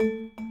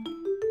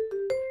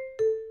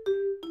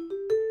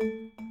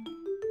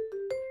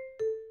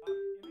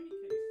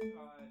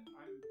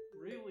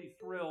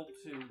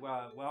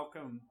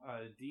welcome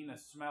Dina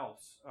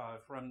Smeltz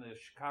from the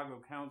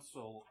Chicago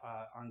Council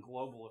on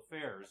Global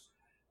Affairs.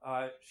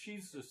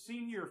 She's a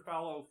senior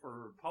fellow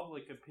for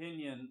public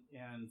opinion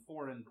and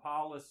foreign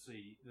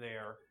policy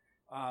there.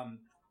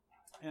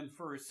 And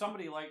for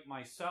somebody like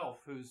myself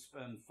who's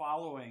been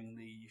following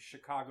the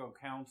Chicago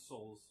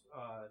Council's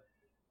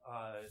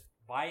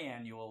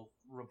biannual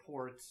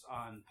reports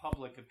on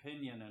public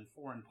opinion and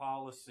foreign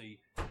policy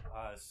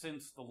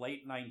since the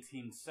late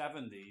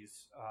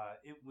 1970s,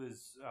 it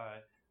was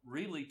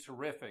really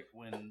terrific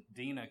when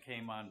Dina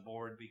came on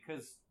board,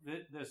 because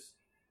this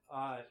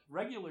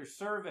regular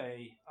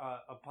survey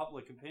of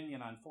public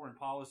opinion on foreign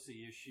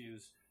policy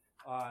issues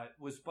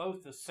was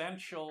both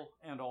essential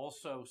and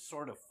also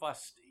sort of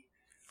fusty.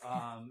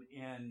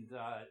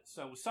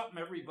 So it was something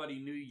everybody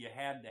knew you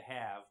had to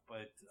have,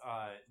 but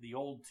the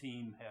old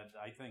team had,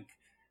 I think,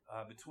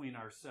 between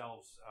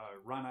ourselves,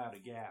 run out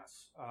of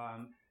gas.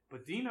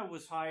 But Dina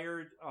was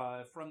hired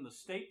from the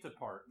State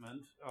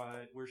Department,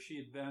 where she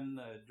had been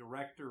the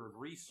Director of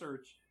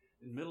Research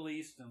in Middle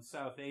East and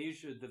South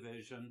Asia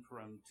Division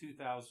from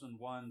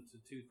 2001 to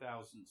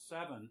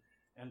 2007.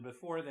 And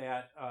before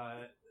that,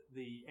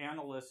 the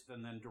analyst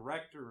and then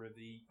Director of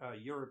the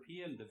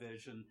European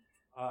Division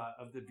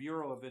of the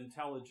Bureau of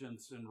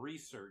Intelligence and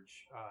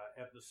Research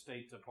at the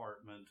State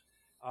Department,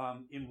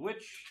 in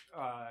which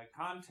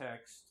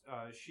context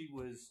she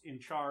was in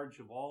charge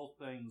of all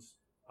things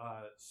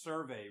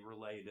survey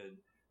related,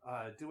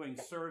 doing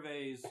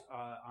surveys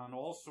on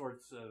all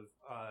sorts of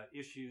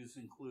issues,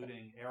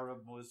 including Arab,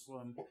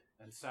 Muslim,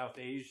 and South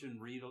Asian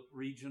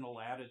regional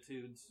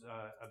attitudes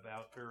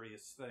about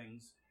various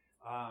things,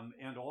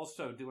 and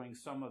also doing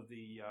some of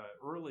the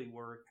early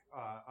work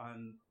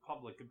on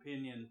public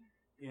opinion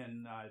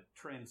in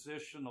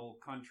transitional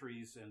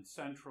countries in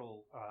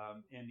Central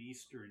and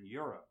Eastern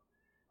Europe.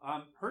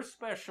 Her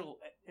special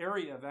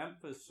area of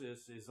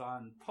emphasis is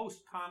on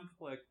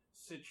post-conflict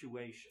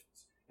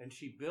situations, and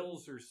she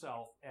bills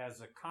herself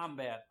as a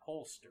combat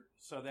pollster.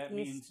 So that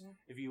means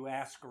if you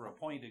ask her a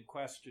pointed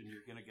question,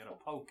 you're going to get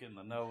a poke in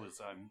the nose,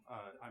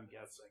 I'm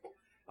guessing.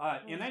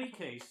 In any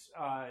case,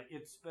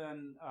 it's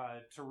been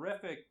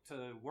terrific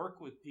to work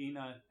with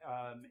Dina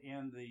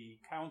and the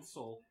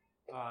Council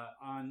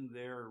on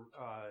their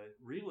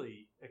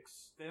really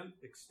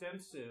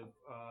extensive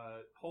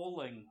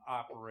polling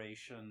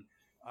operation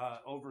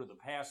over the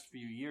past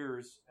few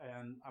years,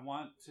 and I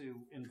want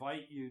to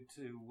invite you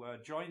to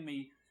join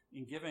me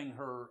in giving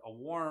her a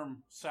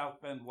warm South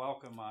Bend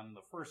welcome on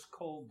the first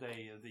cold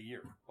day of the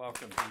year.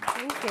 Welcome, Dina.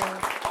 Thank you.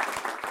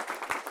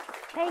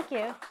 Thank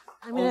you.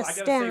 I'm going to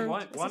stand. I got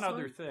to say one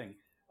other thing,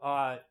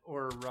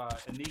 or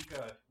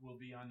Anika will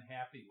be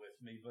unhappy with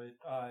me, but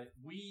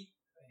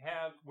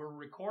we're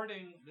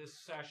recording this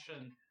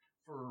session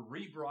for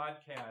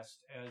rebroadcast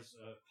as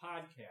a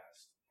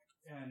podcast.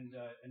 And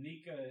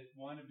Anika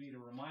wanted me to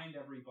remind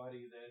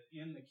everybody that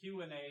in the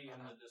Q&A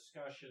and the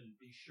discussion,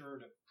 be sure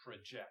to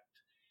project.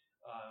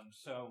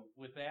 So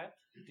with that,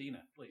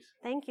 Dina, please.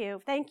 Thank you.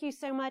 Thank you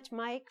so much,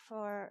 Mike,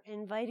 for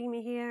inviting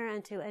me here,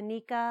 and to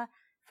Anika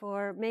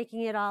for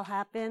making it all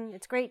happen.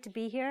 It's great to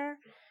be here.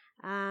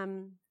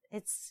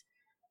 It's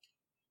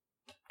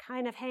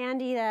kind of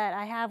handy that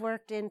I have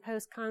worked in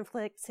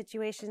post-conflict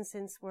situations,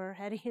 since we're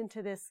heading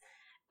into this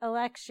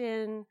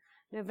election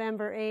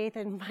November 8th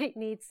and might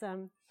need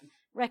some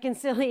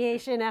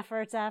reconciliation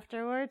efforts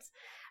afterwards.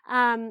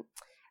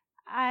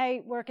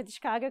 I work at the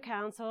Chicago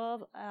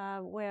Council,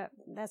 where,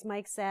 as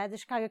Mike said, the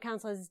Chicago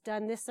Council has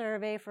done this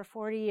survey for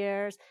 40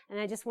 years, and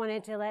I just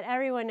wanted to let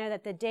everyone know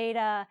that the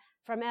data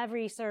from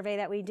every survey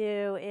that we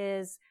do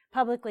is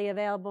publicly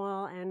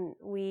available, and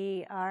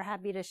we are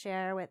happy to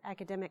share with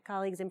academic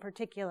colleagues in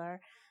particular.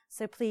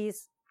 So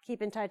please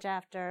keep in touch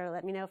after.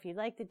 Let me know if you'd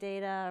like the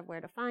data, where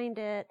to find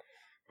it,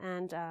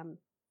 and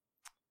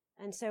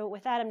so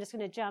with that, I'm just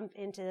going to jump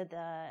into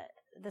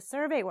the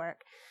survey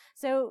work.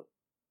 So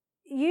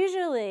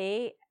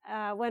usually,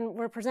 when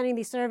we're presenting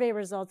these survey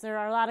results, there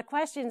are a lot of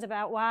questions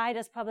about why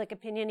does public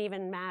opinion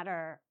even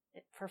matter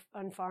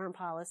on foreign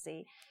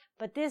policy.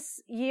 But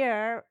this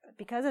year,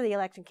 because of the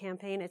election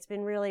campaign, it's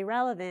been really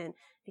relevant,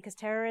 because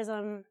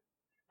terrorism,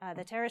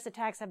 the terrorist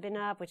attacks have been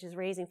up, which is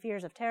raising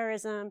fears of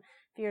terrorism.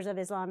 Fears of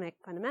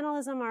Islamic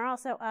fundamentalism are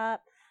also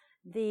up.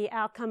 The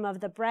outcome of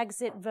the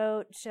Brexit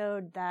vote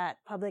showed that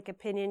public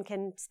opinion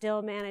can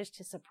still manage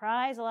to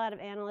surprise a lot of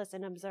analysts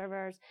and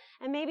observers.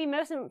 And maybe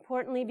most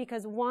importantly,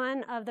 because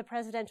one of the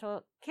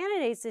presidential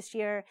candidates this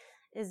year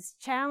is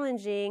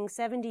challenging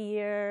 70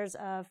 years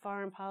of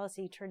foreign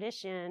policy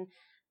tradition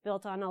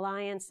built on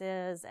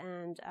alliances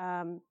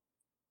and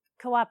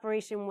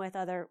cooperation with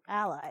other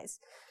allies.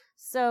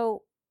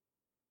 So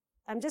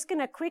I'm just going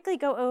to quickly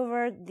go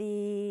over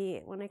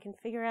when I can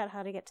figure out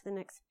how to get to the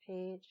next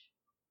page.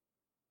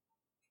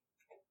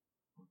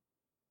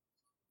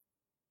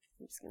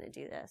 I'm just going to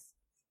do this.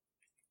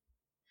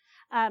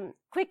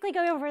 Quickly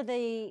go over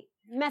the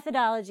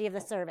methodology of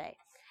the survey.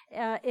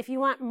 If you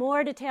want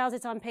more details,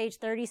 it's on page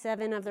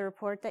 37 of the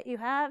report that you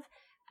have.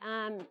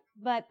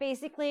 But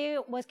basically,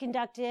 it was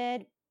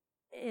conducted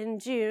in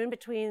June,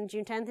 between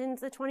June 10th and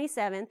the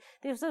 27th.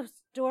 This was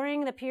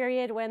during the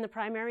period when the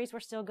primaries were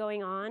still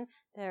going on.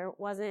 There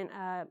wasn't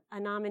a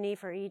nominee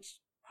for each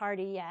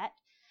party yet.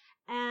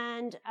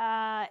 And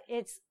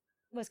it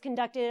was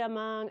conducted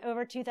among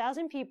over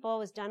 2,000 people,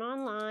 was done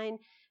online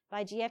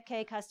by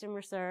GfK Custom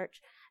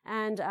Research.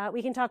 And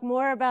we can talk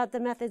more about the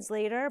methods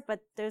later, but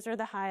those are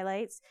the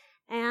highlights.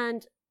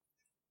 And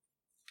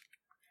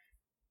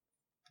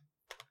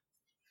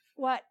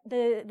what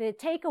the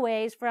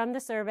takeaways from the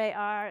survey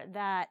are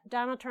that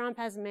Donald Trump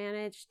has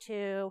managed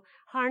to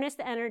harness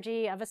the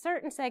energy of a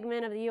certain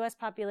segment of the U.S.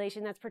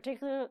 population that's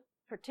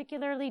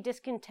particularly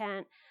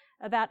discontent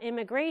about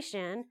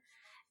immigration,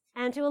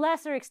 and to a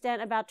lesser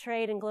extent about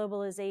trade and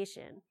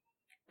globalization.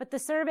 But the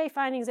survey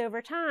findings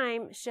over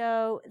time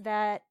show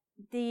that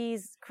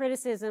these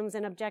criticisms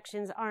and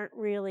objections aren't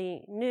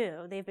really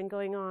new. They've been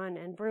going on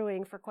and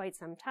brewing for quite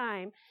some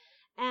time.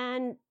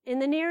 And in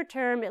the near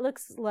term, it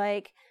looks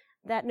like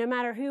that no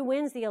matter who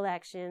wins the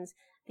elections,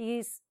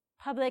 these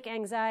public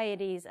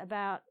anxieties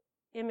about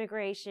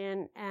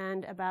immigration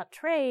and about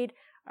trade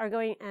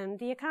and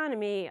the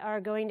economy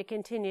are going to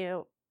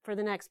continue for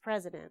the next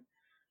president.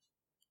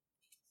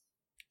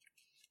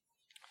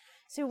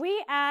 So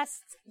we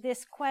asked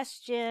this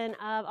question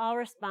of all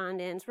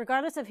respondents,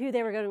 regardless of who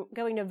they were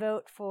going to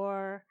vote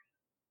for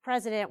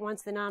president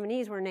once the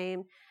nominees were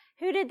named,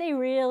 who did they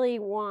really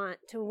want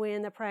to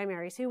win the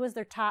primaries? Who was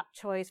their top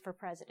choice for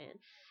president?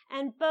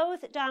 And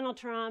both Donald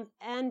Trump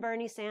and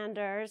Bernie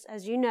Sanders,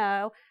 as you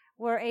know,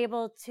 were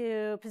able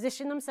to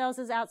position themselves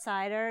as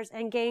outsiders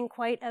and gain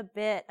quite a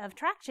bit of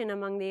traction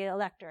among the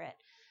electorate.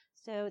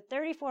 So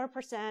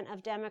 34%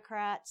 of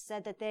Democrats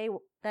said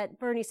that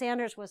Bernie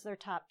Sanders was their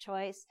top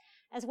choice,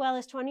 as well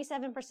as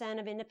 27%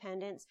 of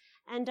independents,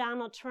 and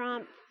Donald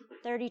Trump,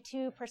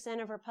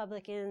 32% of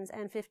Republicans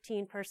and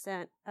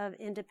 15% of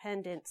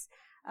independents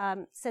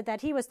said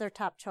that he was their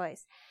top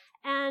choice.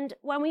 And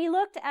when we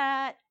looked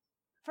at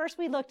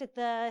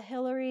the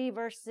Hillary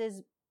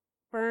versus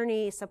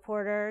Bernie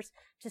supporters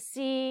to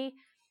see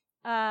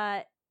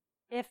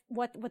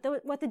what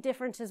the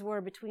differences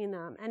were between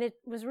them. And it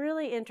was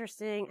really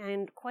interesting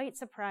and quite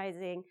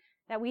surprising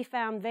that we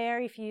found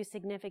very few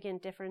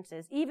significant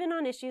differences, even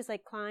on issues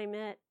like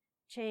climate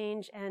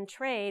change and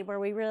trade,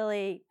 where we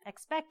really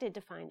expected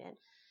to find it.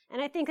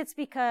 And I think it's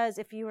because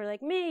if you were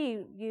like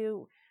me,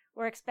 you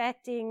were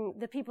expecting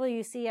the people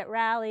you see at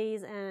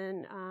rallies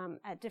and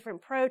at different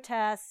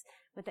protests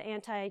with the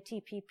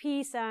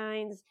anti-TPP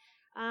signs.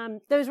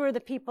 Those were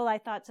the people I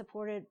thought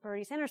supported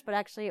Bernie Sanders, but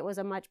actually it was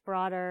a much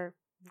broader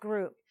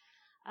group.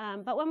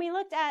 But when we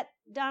looked at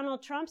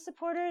Donald Trump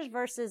supporters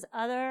versus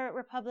other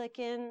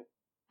Republican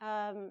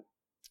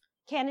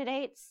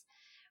candidates,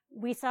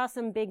 we saw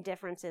some big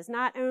differences,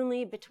 not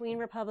only between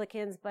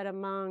Republicans, but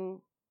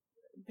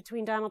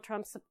between Donald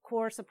Trump's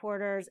core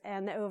supporters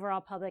and the overall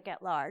public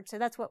at large. So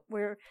that's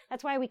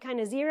why we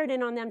kind of zeroed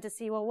in on them to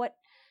see, well,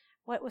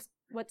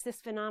 what's this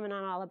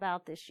phenomenon all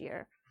about this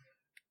year?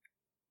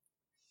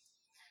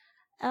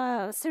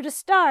 So to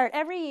start,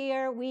 every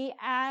year we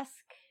ask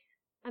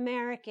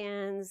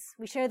Americans,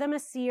 we show them a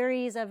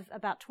series of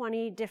about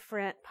 20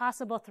 different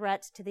possible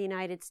threats to the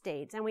United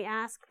States, and we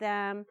ask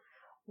them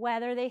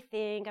whether they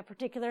think a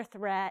particular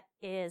threat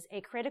is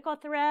a critical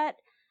threat,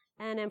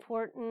 an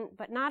important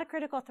but not a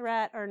critical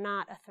threat, or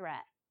not a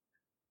threat.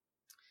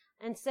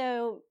 And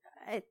so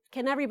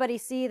can everybody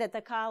see that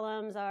the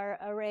columns are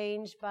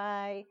arranged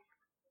by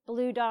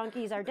blue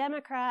donkeys are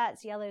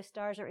Democrats, yellow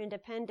stars are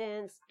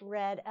independents,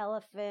 red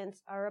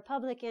elephants are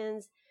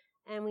Republicans,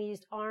 and we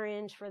used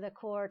orange for the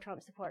core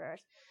Trump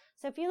supporters.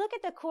 So if you look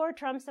at the core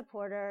Trump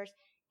supporters,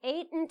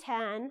 8 in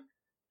 10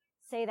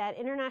 say that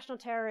international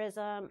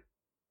terrorism,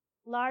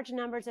 large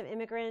numbers of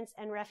immigrants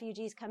and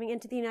refugees coming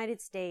into the United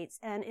States,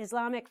 and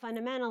Islamic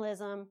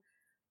fundamentalism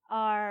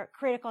are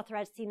critical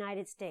threats to the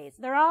United States.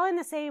 They're all in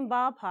the same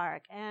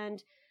ballpark,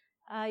 and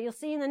you'll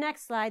see in the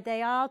next slide,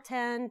 they all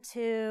tend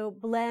to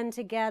blend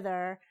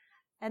together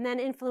and then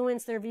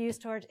influence their views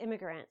towards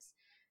immigrants,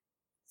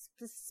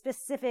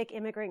 specific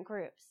immigrant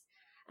groups.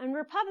 And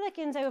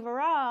Republicans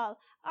overall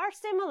are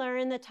similar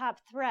in the top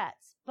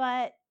threats,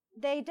 but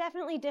they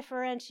definitely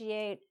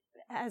differentiate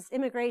as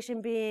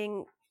immigration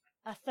being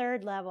a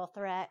third-level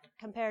threat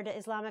compared to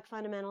Islamic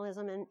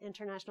fundamentalism and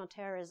international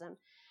terrorism.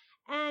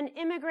 And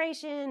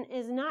immigration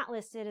is not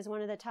listed as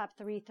one of the top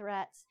 3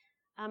 threats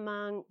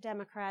among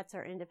Democrats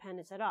or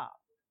independents at all.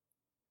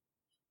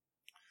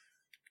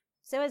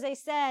 So as I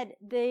said,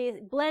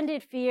 the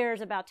blended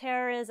fears about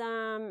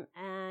terrorism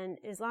and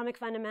Islamic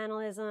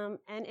fundamentalism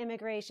and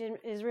immigration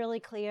is really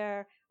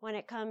clear when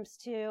it comes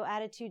to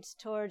attitudes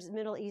towards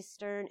Middle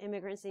Eastern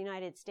immigrants in the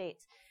United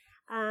States.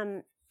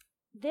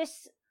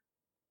 These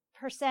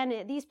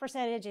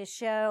percentages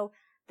show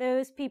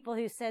those people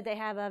who said they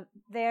have a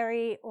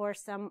very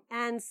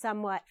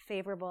somewhat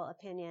favorable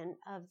opinion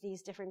of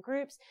these different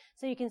groups.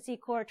 So you can see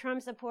core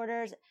Trump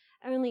supporters,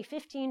 only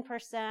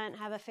 15%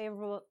 have a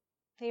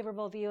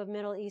favorable view of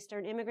Middle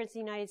Eastern immigrants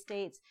in the United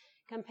States,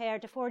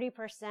 compared to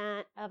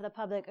 40% of the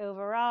public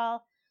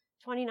overall,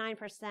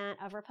 29%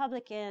 of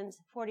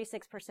Republicans,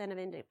 46% of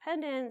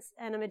independents,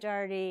 and a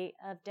majority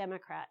of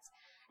Democrats.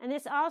 And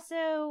this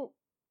also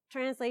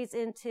translates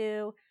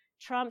into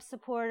Trump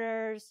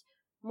supporters,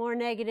 more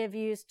negative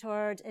views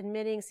towards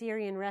admitting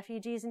Syrian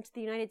refugees into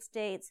the United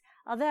States,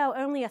 although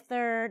only a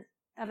third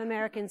of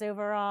Americans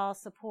overall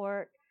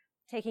support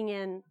taking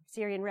in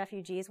Syrian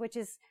refugees, which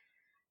is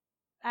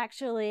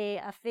actually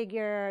a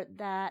figure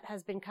that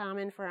has been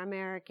common for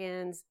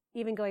Americans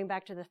even going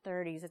back to the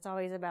 30s. It's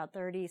always about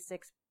 40%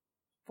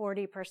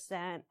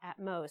 at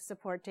most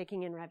support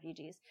taking in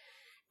refugees.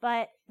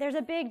 But there's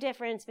a big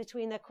difference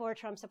between the core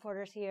Trump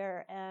supporters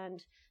here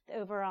and the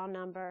overall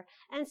number.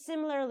 And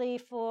similarly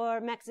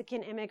for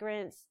Mexican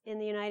immigrants in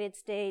the United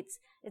States,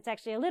 it's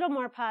actually a little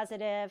more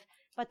positive,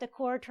 but the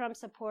core Trump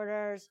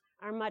supporters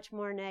are much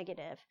more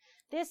negative.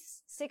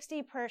 This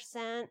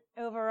 60%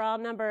 overall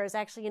number is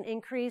actually an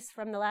increase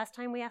from the last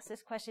time we asked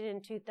this question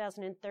in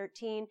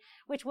 2013,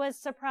 which was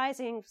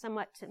surprising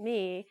somewhat to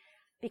me,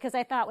 because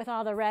I thought with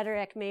all the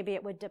rhetoric, maybe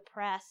it would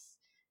depress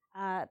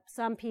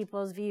some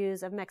people's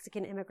views of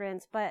Mexican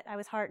immigrants, but I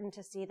was heartened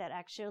to see that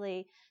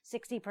actually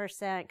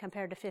 60%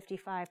 compared to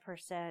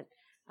 55%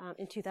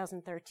 in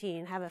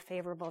 2013 have a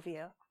favorable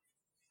view.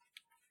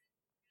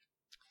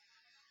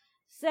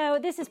 So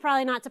this is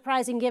probably not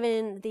surprising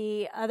given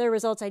the other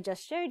results I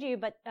just showed you,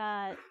 but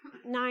 9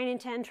 in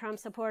 10 Trump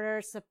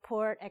supporters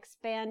support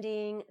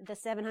expanding the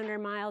 700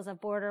 miles of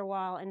border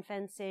wall and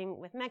fencing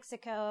with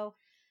Mexico,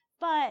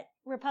 but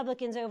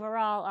Republicans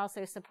overall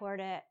also support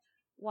it,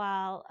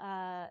 while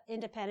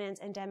independents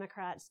and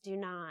Democrats do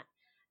not.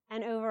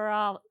 And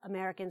overall,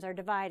 Americans are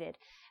divided.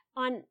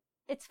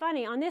 It's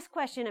funny, on this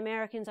question,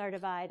 Americans are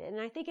divided,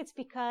 and I think it's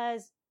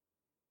because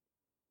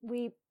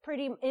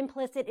pretty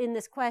implicit in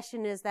this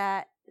question is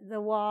that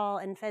the wall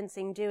and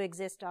fencing do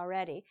exist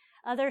already.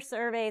 Other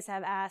surveys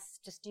have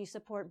asked, just do you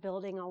support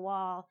building a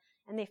wall?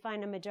 And they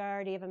find a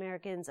majority of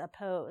Americans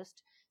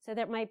opposed. So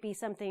there might be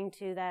something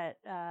to that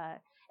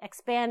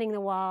expanding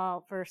the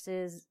wall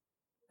versus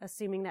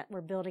assuming that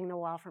we're building the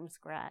wall from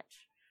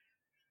scratch.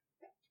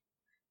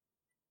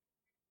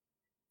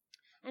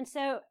 And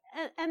so,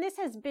 and this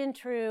has been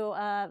true,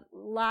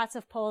 lots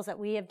of polls that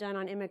we have done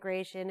on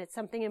immigration. It's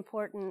something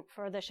important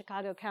for the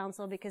Chicago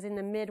Council because in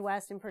the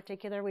Midwest in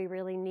particular, we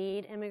really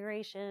need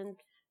immigration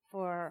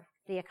for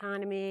the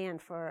economy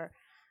and for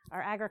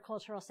our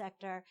agricultural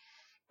sector.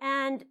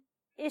 And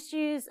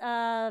issues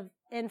of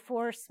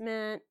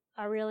enforcement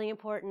are really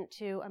important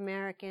to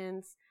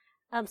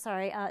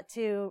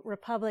to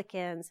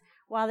Republicans,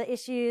 while the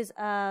issues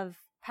of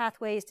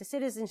pathways to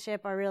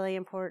citizenship are really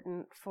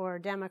important for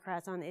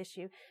Democrats on the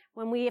issue.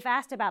 When we have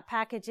asked about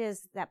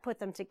packages that put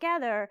them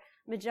together,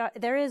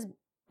 there is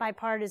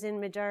bipartisan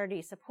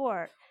majority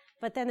support,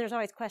 but then there's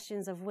always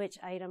questions of which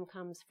item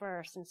comes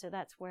first, and so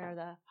that's where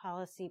the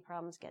policy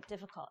problems get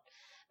difficult.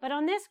 But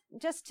on this,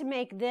 just to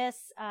make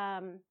this,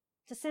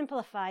 to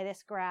simplify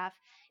this graph,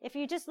 if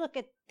you just look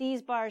at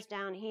these bars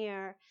down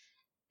here,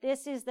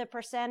 this is the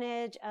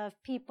percentage of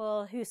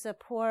people who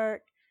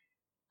support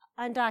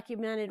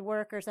undocumented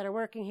workers that are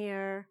working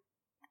here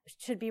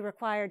should be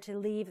required to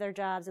leave their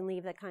jobs and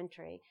leave the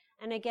country.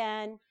 And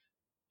again,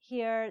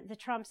 here the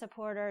Trump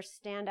supporters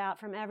stand out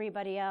from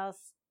everybody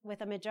else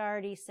with a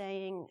majority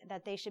saying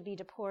that they should be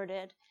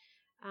deported,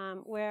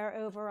 where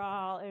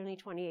overall only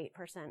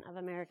 28% of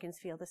Americans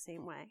feel the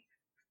same way.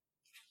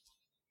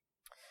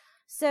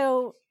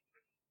 So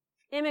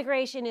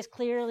immigration is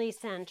clearly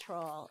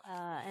central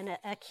and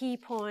a key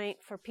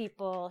point for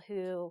people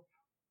who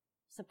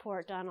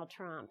support Donald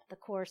Trump, the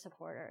core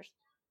supporters.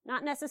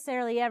 Not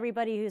necessarily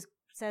everybody who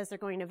says they're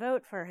going to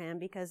vote for him,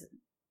 because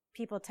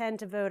people tend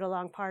to vote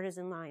along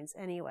partisan lines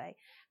anyway.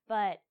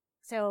 But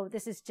so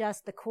this is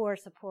just the core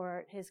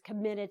support, his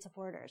committed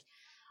supporters.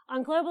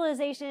 On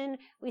globalization,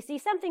 we see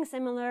something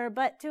similar,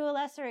 but to a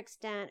lesser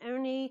extent.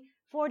 Only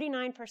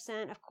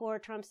 49% of core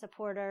Trump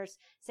supporters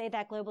say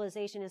that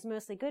globalization is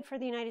mostly good for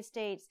the United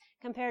States,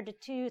 compared to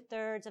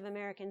 2/3 of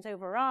Americans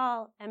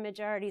overall and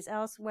majorities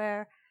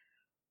elsewhere.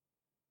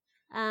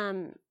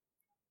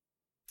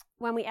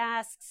 When we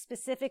ask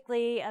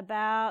specifically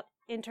about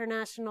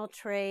international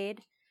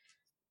trade,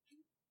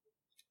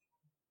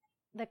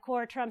 the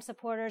core Trump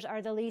supporters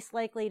are the least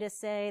likely to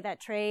say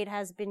that trade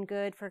has been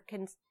good for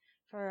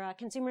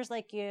consumers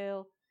like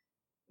you,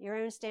 your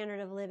own standard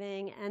of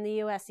living, and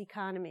the U.S.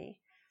 economy.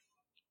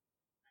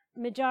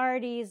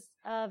 Majorities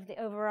of the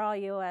overall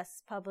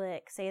U.S.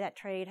 public say that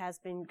trade has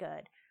been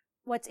good.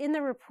 What's in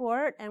the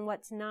report and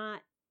what's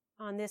not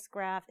on this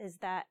graph is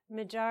that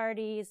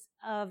majorities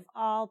of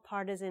all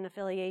partisan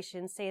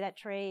affiliations say that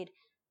trade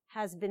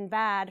has been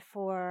bad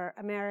for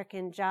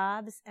American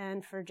jobs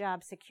and for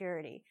job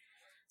security.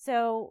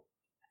 So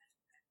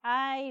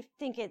I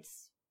think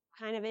it's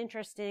kind of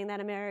interesting that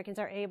Americans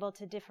are able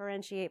to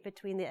differentiate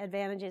between the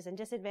advantages and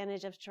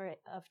disadvantages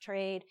of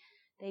trade.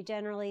 They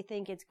generally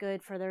think it's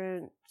good for their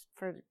own,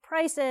 for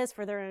prices,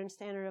 for their own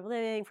standard of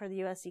living, for the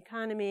U.S.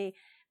 economy,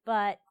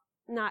 but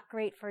not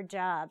great for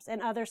jobs.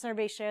 And other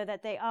surveys show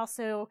that they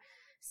also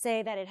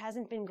say that it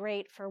hasn't been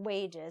great for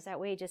wages, that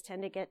wages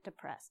tend to get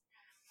depressed.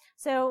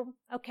 So,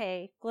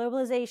 okay,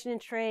 globalization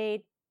and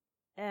trade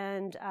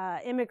and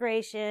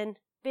immigration,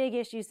 big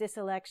issues this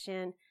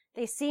election.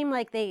 They seem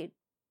like they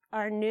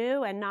are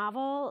new and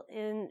novel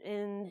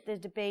in the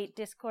debate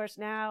discourse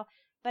now,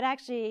 but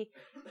actually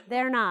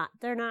they're not.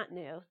 They're not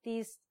new.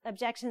 These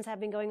objections have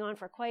been going on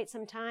for quite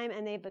some time,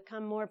 and they've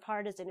become more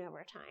partisan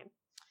over time.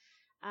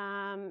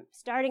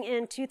 Starting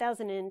in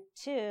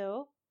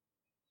 2002,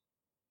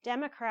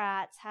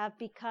 Democrats have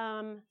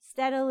become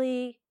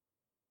steadily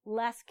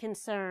less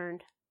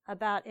concerned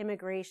about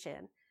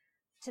immigration,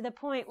 to the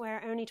point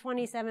where only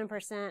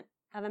 27%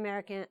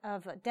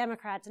 of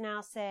Democrats now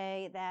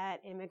say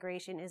that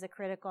immigration is a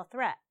critical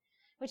threat,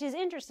 which is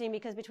interesting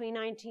because between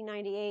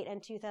 1998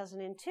 and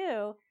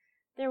 2002,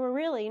 there were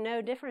really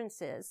no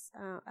differences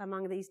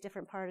among these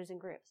different partisan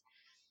groups.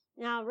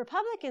 Now,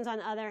 Republicans, on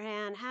the other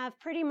hand, have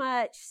pretty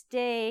much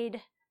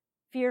stayed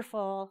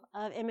fearful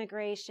of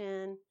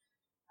immigration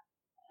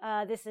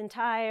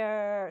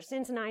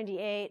since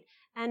 98,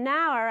 and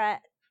now are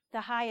at the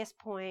highest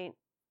point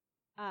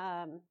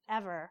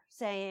ever,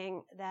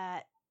 saying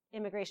that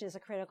immigration is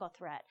a critical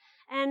threat.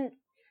 And,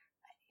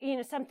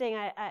 something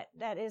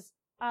that is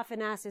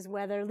often asked is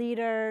whether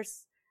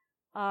leaders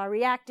are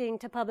reacting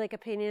to public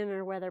opinion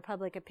or whether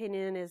public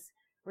opinion is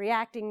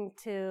reacting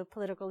to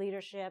political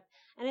leadership.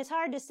 And it's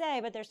hard to say,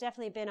 but there's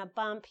definitely been a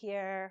bump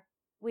here.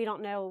 We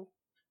don't know,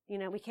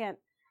 we can't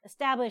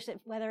establish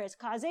whether it's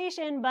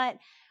causation, but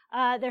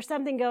there's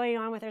something going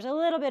on there's a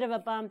little bit of a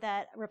bump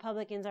that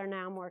Republicans are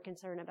now more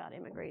concerned about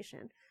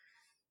immigration.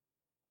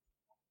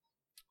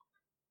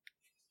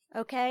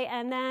 Okay,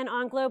 and then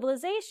on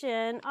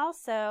globalization,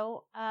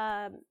 also,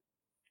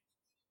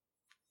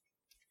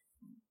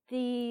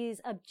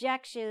 these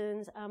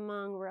objections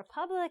among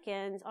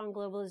Republicans on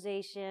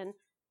globalization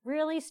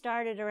really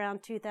started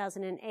around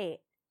 2008.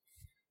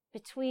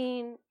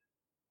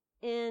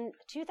 In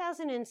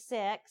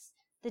 2006,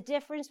 the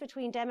difference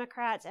between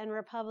Democrats and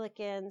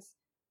Republicans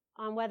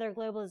on whether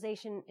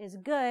globalization is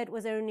good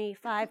was only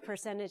 5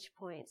 percentage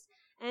points,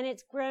 and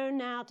it's grown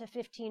now to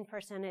 15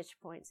 percentage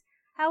points.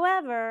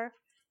 However,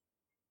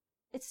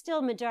 it's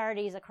still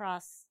majorities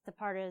across the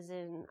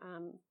partisan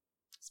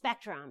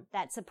spectrum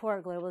that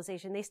support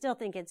globalization. They still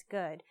think it's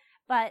good.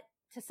 But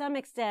to some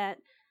extent,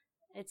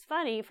 it's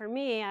funny, for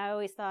me, I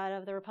always thought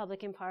of the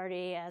Republican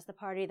Party as the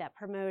party that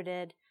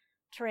promoted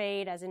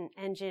trade as an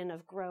engine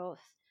of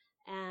growth.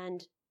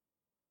 And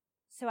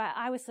so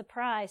I was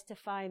surprised to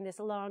find this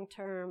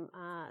long-term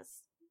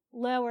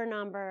lower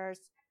numbers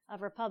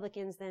of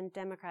Republicans than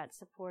Democrats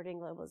supporting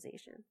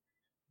globalization.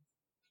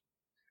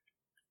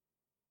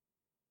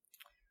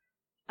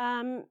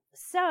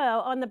 So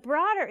on the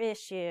broader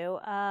issue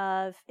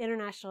of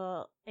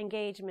international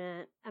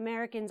engagement,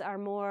 Americans are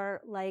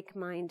more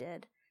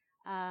like-minded.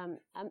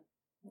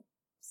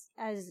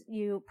 As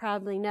you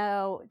probably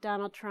know,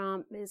 Donald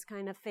Trump is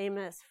kind of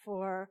famous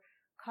for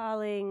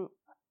calling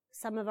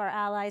some of our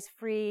allies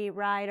free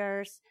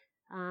riders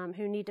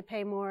who need to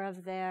pay more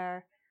of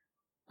their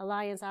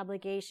alliance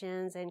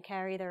obligations and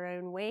carry their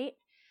own weight.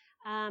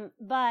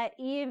 But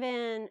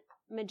even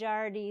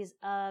majorities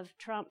of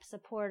Trump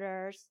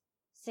supporters,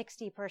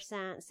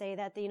 60%, say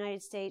that the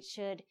United States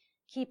should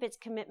keep its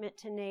commitment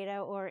to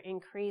NATO or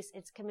increase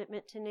its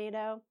commitment to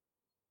NATO.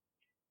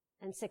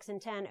 And 6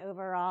 in 10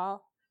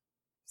 overall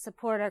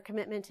support our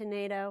commitment to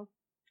NATO.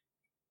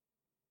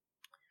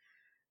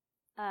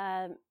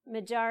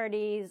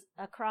 Majorities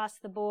across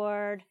the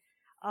board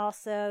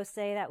also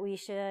say that we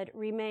should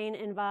remain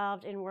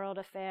involved in world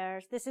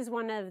affairs. This is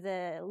one of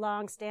the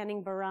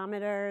long-standing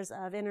barometers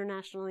of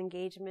international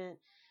engagement.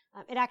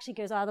 It actually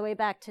goes all the way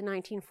back to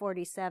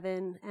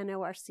 1947.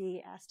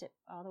 NORC asked it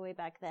all the way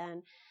back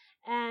then.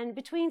 And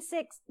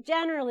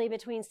generally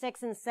between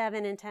 6 and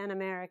 7 in 10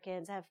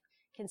 Americans have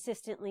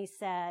consistently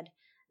said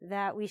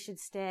that we should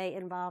stay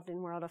involved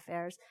in world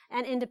affairs.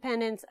 And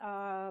independents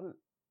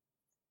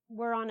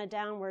were on a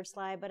downward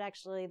slide, but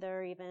actually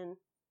they're even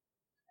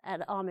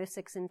at almost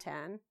 6 in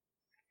 10.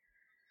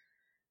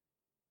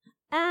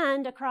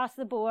 And across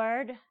the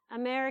board,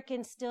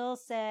 Americans still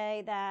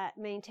say that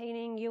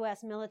maintaining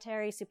U.S.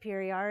 military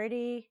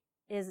superiority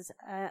is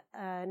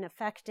an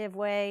effective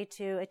way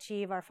to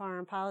achieve our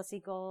foreign policy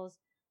goals,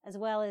 as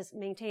well as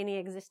maintaining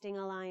existing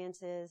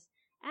alliances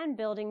and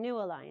building new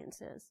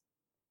alliances.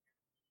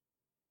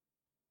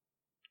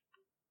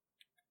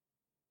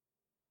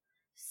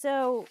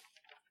 So,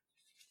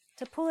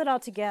 to pull it all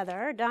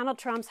together, Donald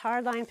Trump's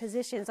hardline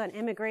positions on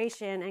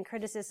immigration and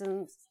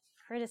criticisms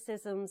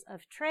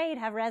of trade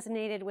have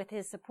resonated with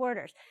his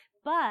supporters.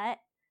 But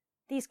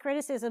these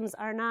criticisms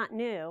are not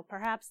new.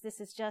 Perhaps this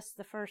is just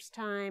the first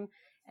time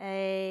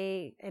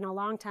in a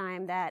long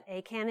time that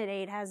a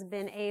candidate has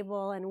been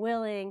able and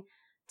willing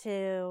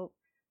to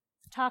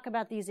talk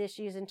about these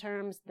issues in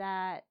terms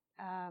that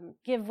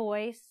give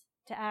voice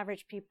to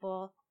average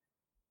people,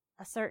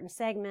 a certain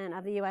segment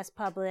of the U.S.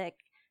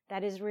 public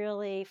that is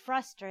really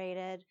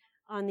frustrated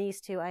on these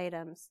two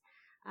items.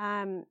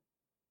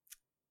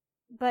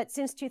 But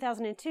since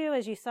 2002,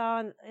 as you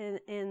saw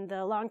in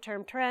the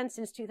long-term trend,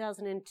 since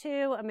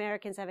 2002,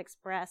 Americans have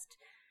expressed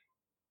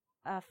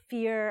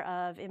fear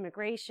of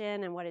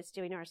immigration and what it's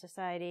doing to our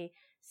society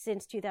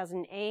since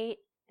 2008.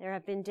 There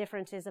have been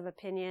differences of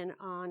opinion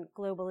on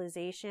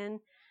globalization.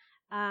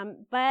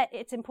 But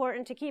it's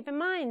important to keep in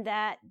mind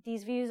that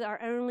these views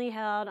are only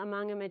held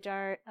among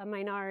a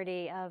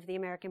minority of the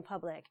American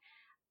public.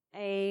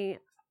 A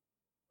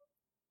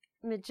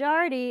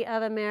majority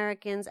of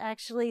Americans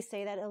actually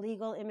say that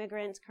illegal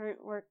immigrants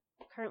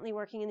currently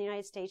working in the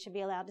United States should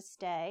be allowed to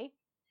stay.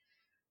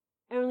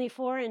 Only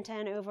 4 in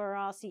 10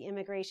 overall see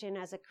immigration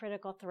as a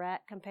critical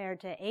threat,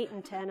 compared to 8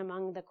 in 10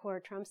 among the core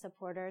Trump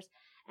supporters,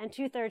 and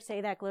 2/3 say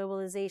that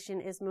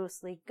globalization is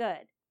mostly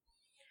good.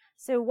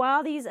 So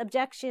while these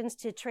objections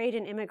to trade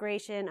and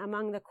immigration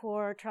among the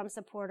core Trump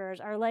supporters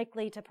are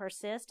likely to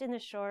persist in the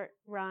short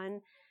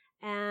run,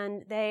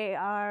 and they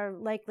are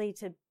likely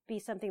to be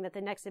something that the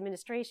next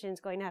administration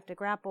is going to have to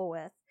grapple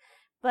with,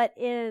 but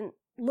in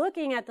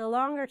looking at the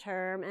longer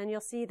term, and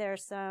you'll see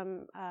there's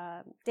some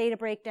data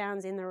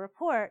breakdowns in the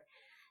report,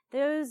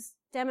 those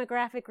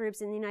demographic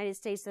groups in the United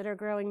States that are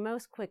growing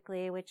most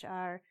quickly, which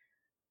are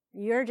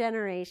your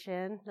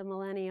generation, the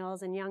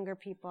millennials and younger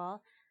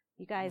people.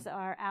 You guys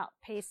are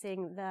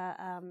outpacing the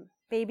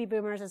baby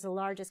boomers as the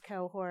largest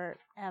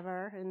cohort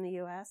ever in the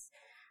U.S.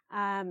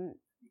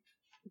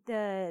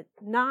 The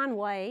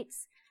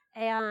non-whites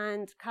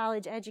and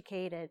college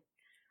educated.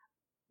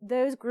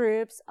 Those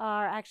groups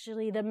are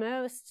actually the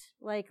most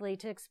likely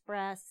to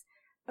express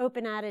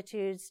open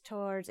attitudes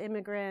towards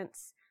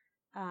immigrants,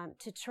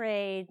 to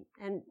trade,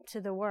 and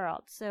to the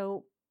world.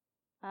 So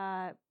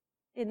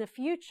in the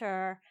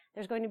future,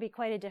 there's going to be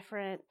quite a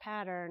different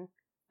pattern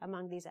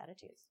among these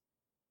attitudes.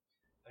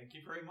 Thank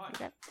you very much.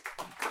 Yep.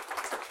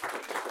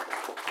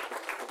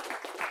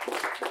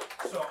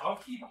 So I'll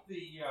keep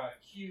the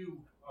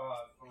queue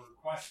for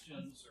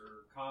questions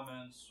or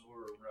comments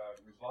or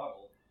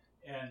rebuttal.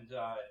 And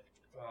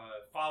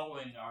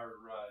following our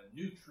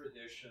new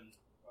tradition,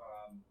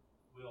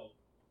 we'll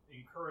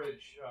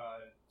encourage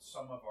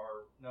some of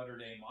our Notre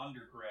Dame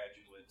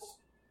undergraduates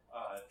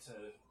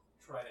to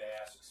try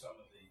to ask some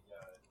of the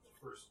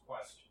first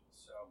questions.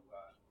 So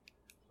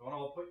don't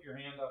all put your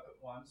hand up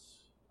at once.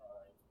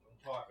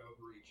 Don't talk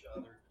over each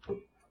other.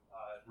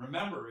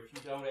 Remember, if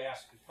you don't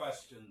ask a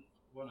question,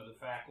 one of the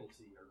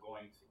faculty are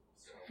going to.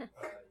 So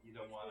you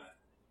don't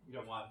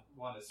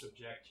want to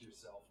subject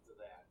yourself to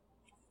that.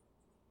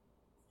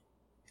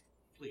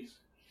 Please.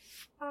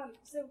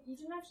 So you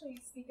didn't actually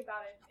speak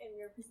about it in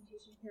your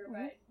presentation here,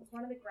 but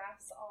one of the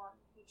graphs on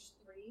page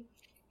 3,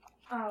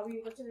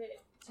 we looked at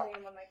it today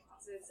in one of my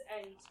classes,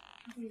 and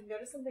we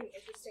noticed something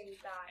interesting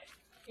that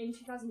in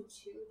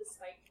 2002, the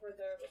spike for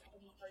the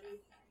Republican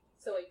Party,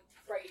 so like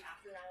right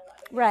after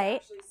 9/11, right,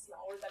 was actually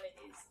smaller than it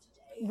is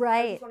today.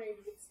 Right. I was wondering if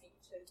you could speak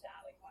to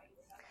that, like why you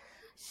think that.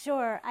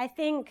 Sure. I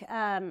think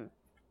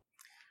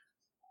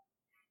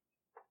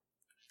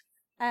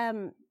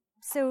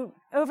so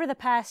over the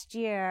past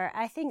year,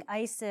 I think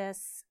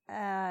ISIS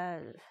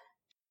and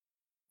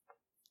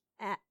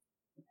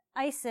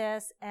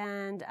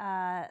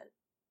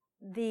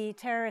the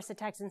terrorist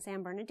attacks in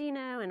San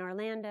Bernardino and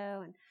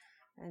Orlando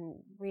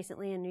and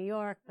recently in New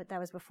York, but that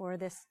was before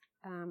this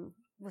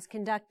was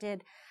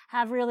conducted,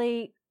 have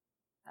really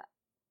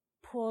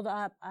pulled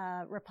up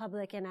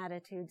Republican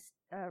attitudes,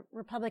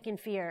 Republican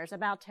fears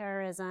about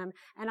terrorism,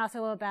 and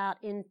also about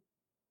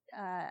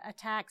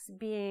attacks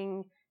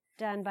being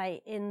done by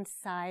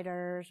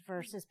insiders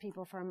versus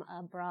people from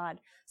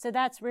abroad. So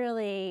that's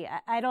really,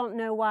 I don't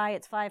know why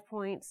it's 5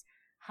 points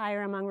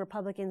higher among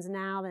Republicans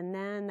now than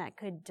then. That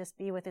could just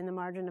be within the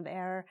margin of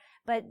error.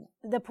 But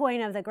the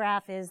point of the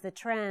graph is the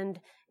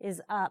trend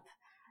is up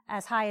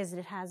as high as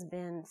it has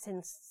been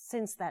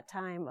since that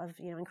time of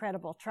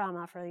incredible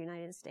trauma for the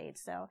United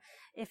States. So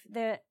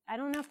I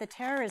don't know if the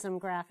terrorism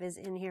graph is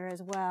in here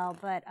as well,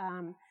 but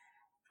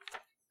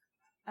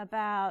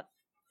about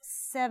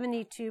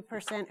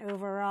 72%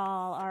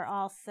 overall are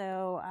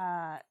also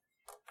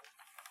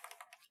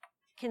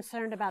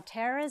concerned about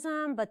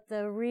terrorism, but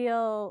the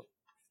real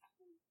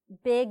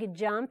big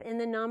jump in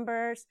the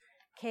numbers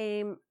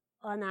came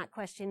on that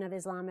question of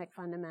Islamic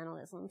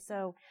fundamentalism.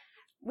 So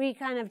we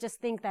kind of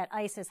just think that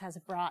ISIS has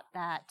brought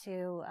that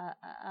to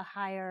a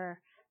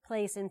higher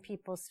place in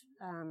people's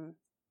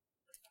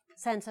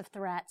sense of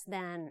threats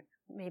than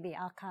maybe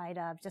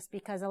Al-Qaeda, just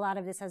because a lot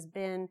of this has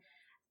been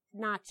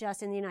not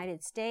just in the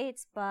United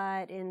States,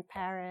 but in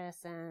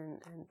Paris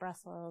and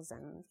Brussels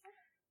and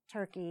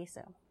Turkey.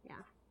 So,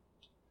 yeah.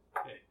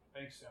 Okay,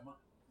 thanks, Emma.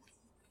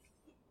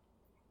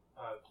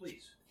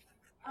 Please.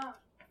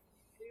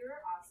 We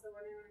were also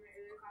wondering in one of my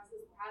earlier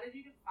classes, how did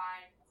you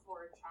define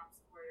core Trump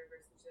supporter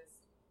versus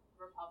just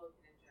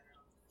Republican in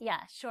general?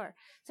 Yeah, sure.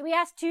 So we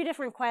asked 2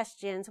 different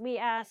questions. We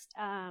asked,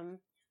 I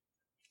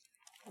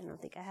don't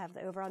think I have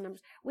the overall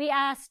numbers. We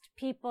asked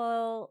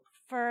people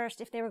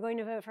first if they were going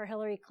to vote for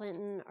Hillary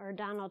Clinton or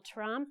Donald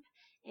Trump,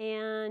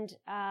 and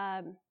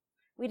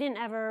we didn't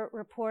ever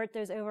report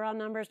those overall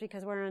numbers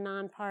because we're a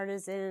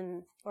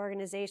nonpartisan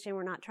organization.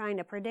 We're not trying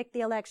to predict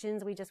the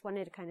elections. We just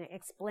wanted to kind of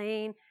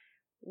explain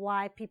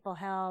why people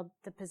held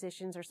the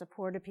positions or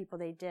supported people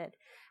they did.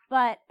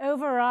 But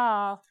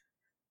overall,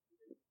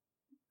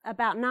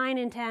 about 9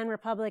 in 10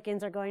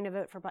 Republicans are going to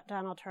vote for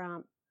Donald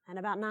Trump, and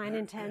about 9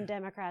 in 10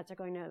 Democrats are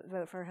going to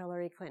vote for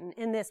Hillary Clinton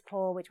in this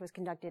poll, which was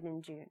conducted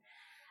in June.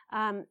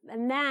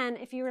 And then,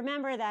 if you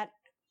remember that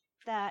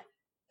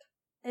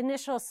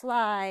initial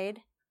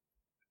slide,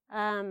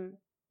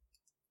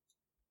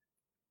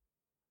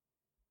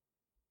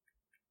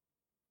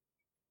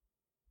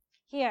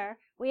 here,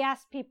 we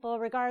asked people,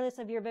 regardless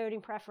of your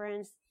voting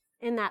preference,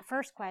 in that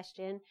first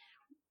question,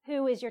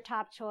 who is your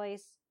top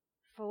choice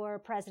for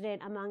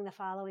president among the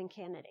following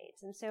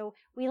candidates? And so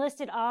we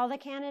listed all the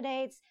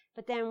candidates,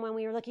 but then when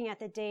we were looking at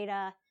the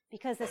data,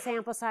 because the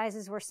sample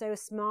sizes were so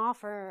small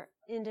for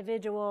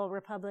individual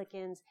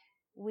Republicans,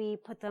 we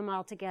put them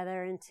all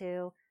together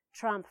into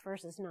Trump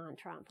versus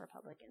non-Trump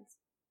Republicans.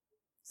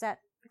 Does that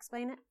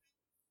explain it?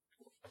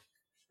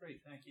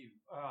 Great, thank you.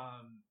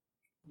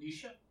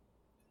 Nisha?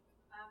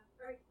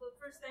 All right, well,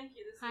 first, thank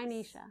you. Hi,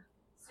 Nisha.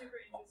 Super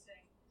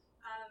interesting.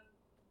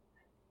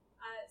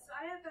 So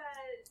I have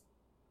I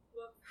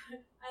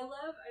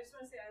just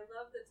want to say I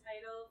love the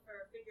title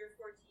for Figure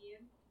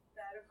 14,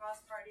 that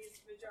across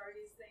parties,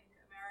 majorities think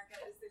America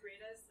is the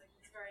greatest. Like,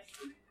 it's very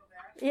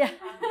Colbert. Yeah.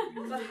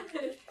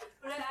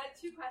 But I had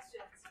two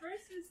questions.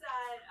 First is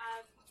that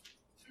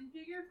in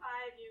Figure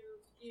 5,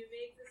 you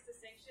make this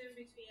distinction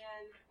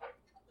between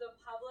the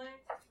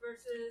public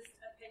versus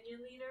opinion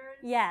leaders.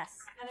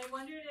 Yes. And I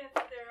wondered if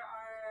there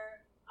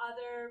are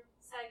other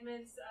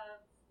segments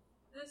of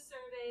this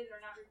survey that are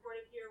not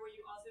reported here where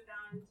you also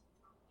found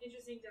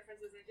interesting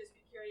differences. I'd just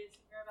be curious to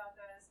hear about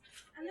those.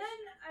 And then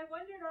I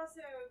wondered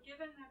also,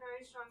 given the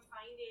very strong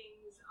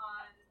findings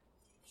on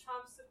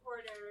Trump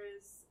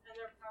supporters and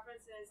their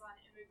preferences on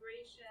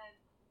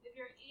immigration, if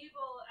you're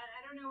able, and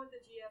I don't know what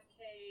the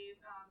GFK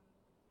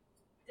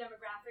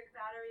demographic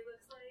battery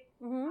looks like,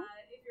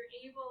 if you're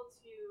able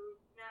to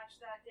match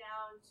that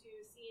down to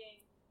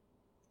seeing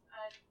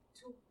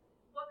to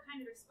what kind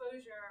of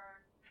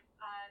exposure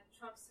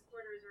Trump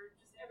supporters or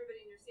just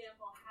everybody in your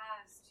sample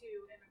has to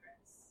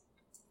immigrants.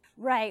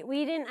 Right.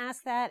 We didn't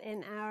ask that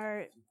in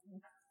our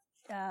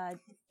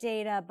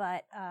data,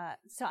 but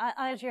so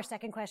I'll answer your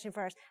second question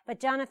first. But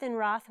Jonathan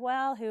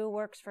Rothwell, who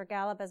works for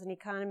Gallup as an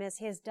economist,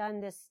 he has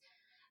done this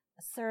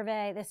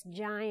survey, this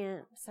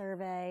giant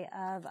survey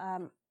of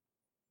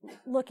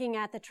looking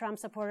at the Trump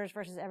supporters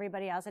versus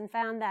everybody else, and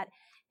found that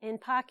in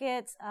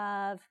pockets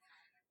of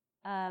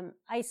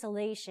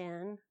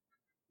isolation,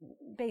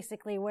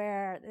 basically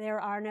where there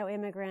are no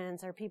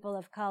immigrants or people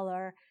of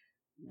color,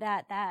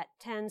 that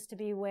tends to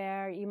be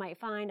where you might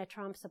find a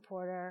Trump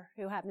supporter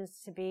who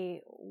happens to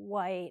be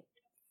white,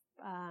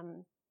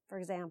 for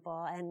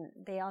example, and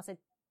they also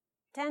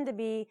tend to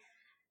be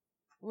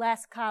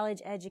less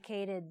college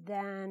educated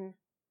than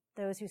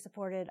those who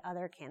supported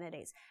other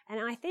candidates. And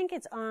I think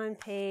it's on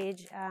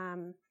page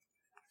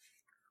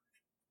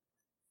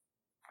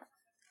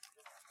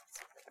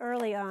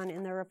early on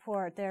in the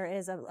report, there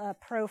is a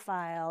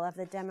profile of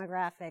the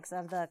demographics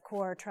of the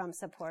core Trump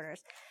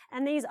supporters.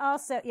 And these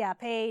also,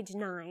 page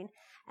 9.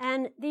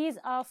 And these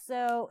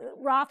also,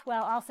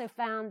 Rothwell also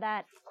found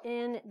that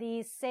in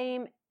these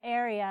same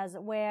areas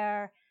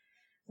where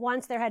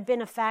once there had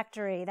been a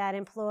factory that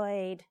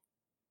employed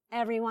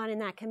everyone in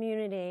that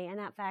community and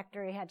that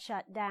factory had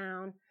shut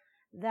down,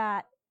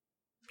 that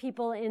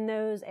people in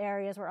those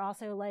areas were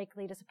also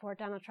likely to support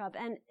Donald Trump.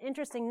 And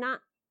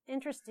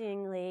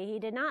interestingly, he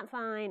did not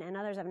find, and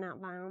others have not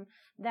found,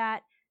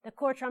 that the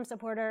core Trump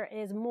supporter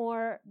is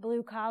more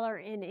blue collar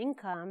in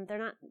income. They're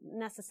not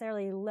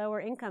necessarily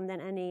lower income than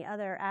any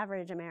other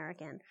average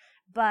American,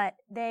 but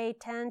they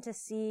tend to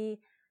see,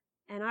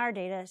 and our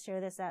data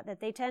show this, that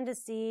they tend to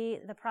see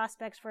the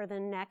prospects for the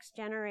next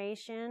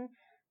generation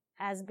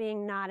as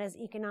being not as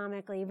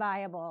economically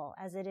viable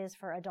as it is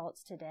for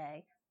adults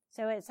today.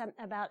 So it's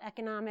about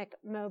economic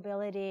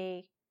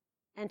mobility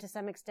and to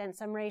some extent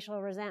some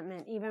racial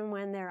resentment, even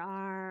when there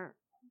are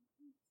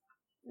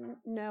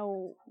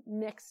no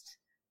mixed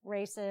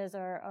races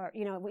or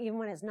even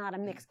when it's not a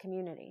mixed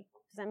community.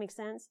 Does that make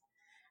sense?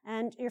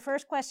 And your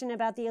first question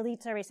about the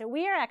elite survey. So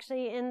we are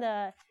actually in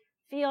the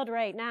field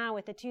right now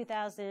with the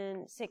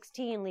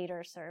 2016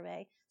 leader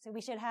survey. So we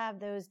should have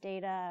those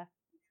data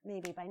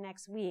maybe by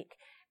next week.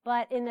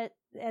 But in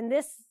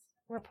this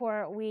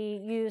report,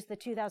 we used the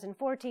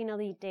 2014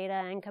 elite data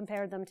and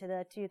compared them to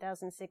the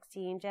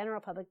 2016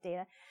 general public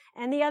data.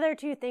 And the other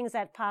two things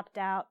that popped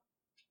out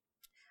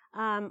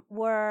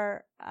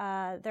were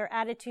their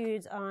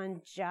attitudes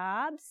on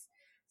jobs.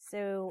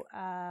 So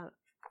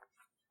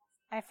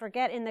I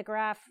forget in the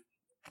graph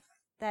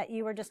that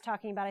you were just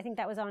talking about, I think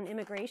that was on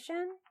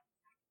immigration.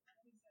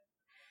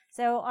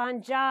 So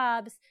on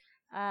jobs,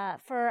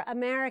 for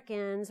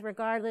Americans,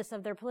 regardless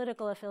of their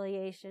political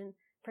affiliation,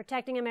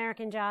 protecting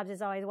American jobs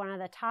is always one of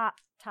the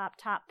top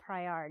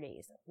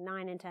priorities.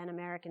 9 in 10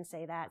 Americans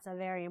say that. It's a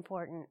very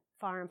important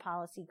foreign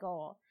policy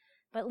goal.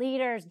 But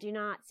leaders do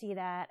not see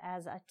that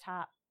as a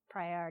top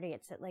priority.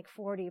 It's at like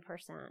 40%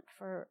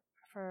 for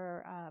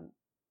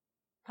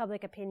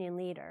public opinion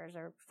leaders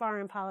or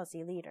foreign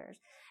policy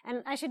leaders.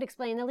 And I should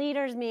explain, the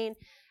leaders mean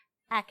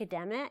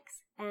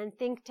academics and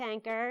think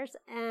tankers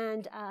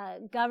and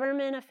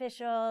government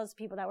officials,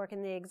 people that work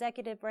in the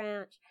executive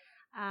branch,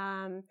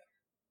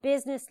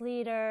 business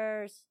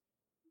leaders,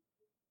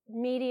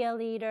 media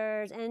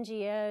leaders,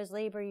 NGOs,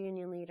 labor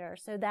union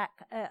leaders. So that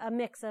a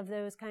mix of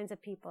those kinds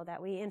of people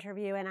that we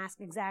interview and ask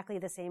exactly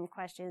the same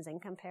questions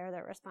and compare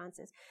their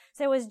responses.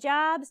 So it was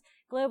jobs,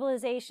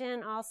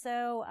 globalization,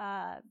 also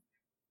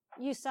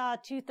you saw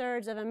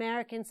 2/3 of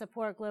Americans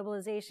support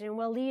globalization.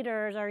 Well,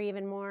 leaders are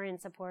even more in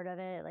support of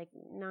it, like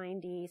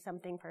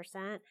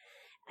 90-something%.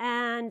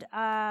 And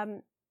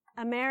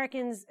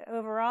Americans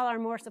overall are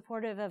more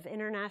supportive of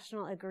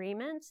international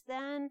agreements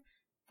than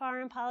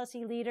foreign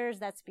policy leaders.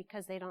 That's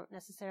because they don't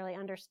necessarily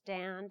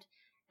understand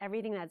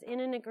everything that's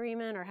in an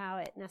agreement or how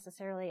it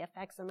necessarily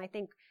affects them. I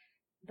think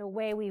the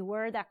way we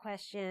word that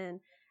question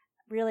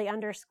really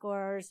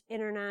underscores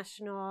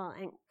international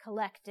and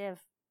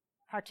collective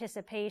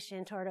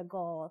participation toward a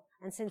goal.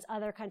 And since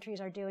other countries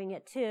are doing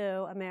it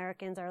too,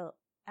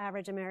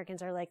 average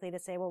Americans are likely to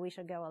say, well, we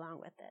should go along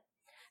with it.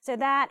 So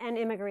that and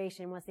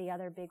immigration was the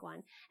other big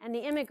one. And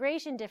the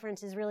immigration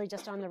difference is really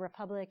just on the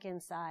Republican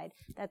side,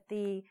 that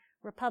the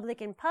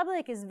Republican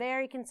public is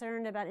very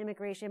concerned about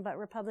immigration, but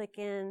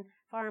Republican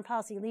foreign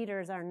policy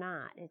leaders are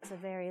not. It's a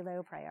very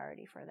low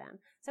priority for them.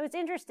 So it's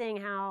interesting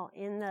how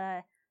in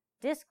the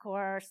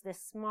discourse,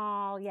 this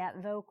small yet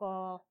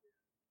vocal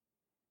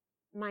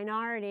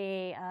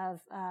minority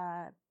of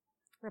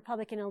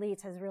Republican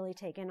elites has really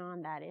taken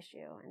on that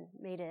issue and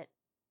made it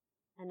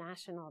a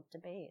national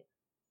debate.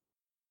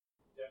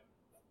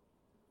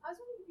 I was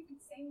wondering if you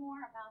could say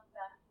more about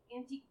the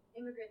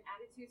anti-immigrant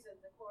attitudes of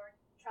the core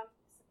Trump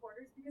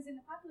supporters, because in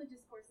the popular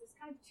discourse, there's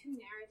kind of two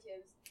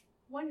narratives.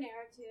 One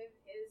narrative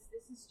is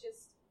this is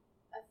just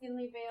a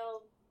thinly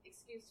veiled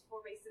excuse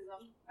for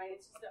racism, right?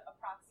 It's just a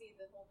proxy,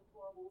 the whole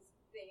deplorables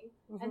thing.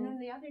 Mm-hmm. And then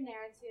the other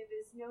narrative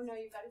is, no,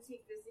 you've got to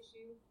take this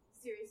issue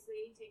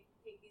seriously, take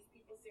these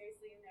people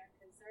seriously and their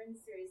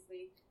concerns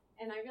seriously.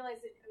 And I realize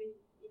that,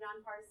 you're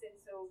nonpartisan,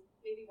 so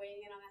maybe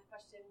weighing in on that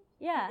question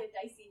can get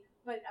dicey.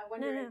 But I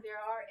wonder if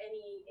there are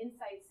any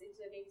insights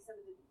into maybe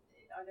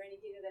are there any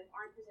data that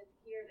aren't presented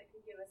here that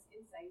could give us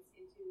insights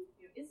into,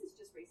 is this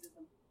just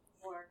racism?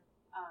 Or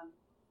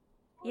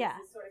is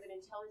this sort of an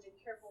intelligent,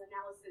 careful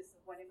analysis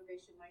of what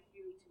immigration might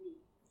do to me?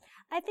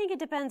 I think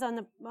it depends on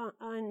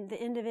the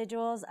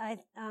individuals.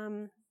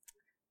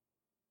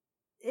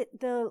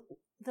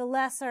 The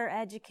lesser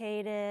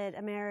educated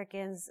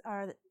Americans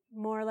are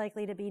more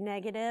likely to be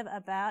negative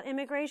about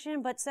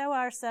immigration, but so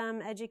are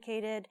some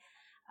educated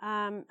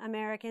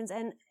Americans.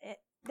 And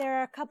there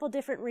are a couple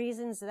different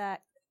reasons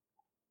that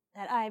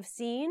I've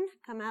seen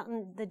come out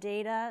in the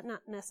data,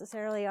 not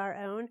necessarily our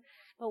own,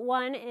 but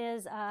one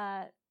is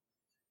a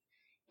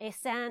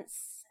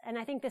sense, and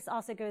I think this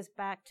also goes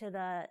back to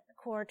the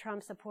core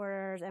Trump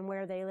supporters and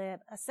where they live,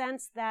 a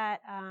sense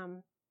that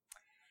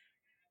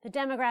the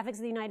demographics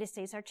of the United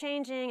States are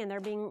changing and they're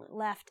being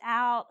left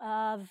out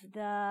of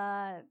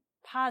the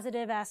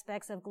positive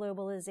aspects of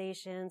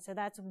globalization. So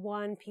that's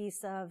one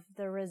piece of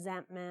the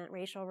resentment,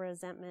 racial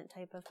resentment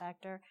type of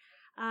factor.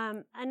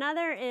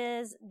 Another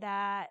is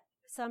that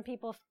some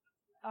people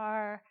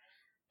are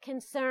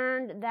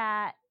concerned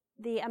that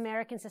the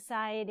American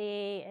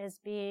society is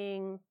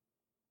being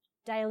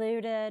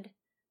diluted,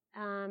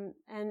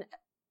 and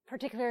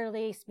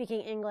particularly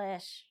speaking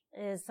English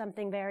is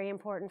something very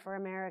important for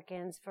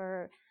Americans,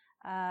 for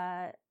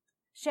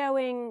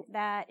showing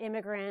that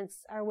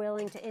immigrants are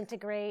willing to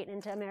integrate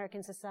into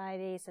American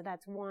society. So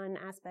that's one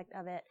aspect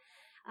of it.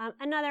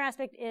 Another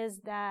aspect is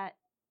that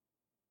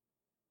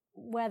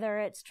whether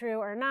it's true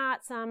or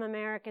not, some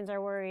Americans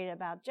are worried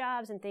about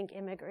jobs and think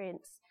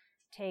immigrants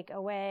take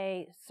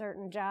away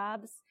certain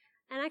jobs.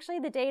 And actually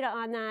the data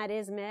on that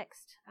is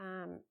mixed.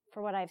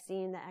 For what I've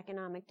seen, the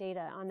economic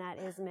data on that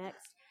is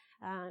mixed.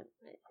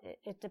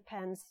 It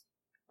depends.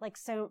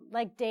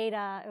 Like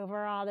data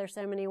overall, there's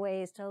so many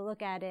ways to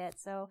look at it.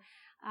 So,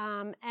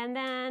 and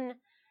then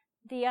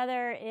the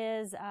other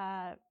is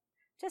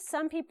just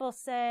some people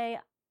say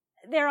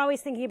they're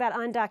always thinking about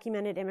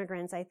undocumented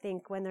immigrants. I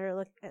think when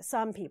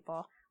some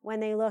people when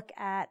they look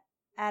at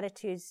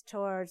attitudes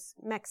towards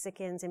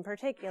Mexicans in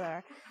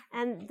particular,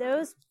 and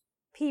those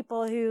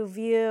people who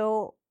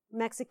view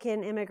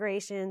Mexican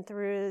immigration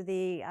through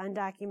the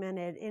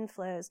undocumented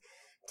inflows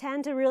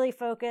tend to really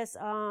focus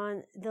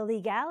on the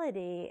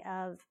legality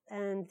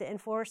and the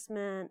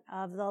enforcement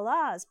of the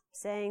laws,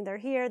 saying they're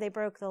here, they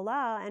broke the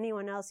law,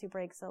 anyone else who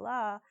breaks the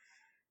law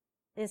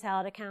is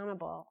held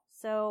accountable.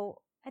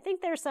 So I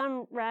think there's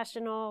some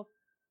rational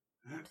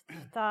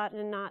thought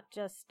and not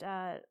just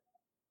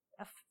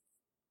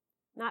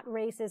not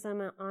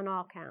racism on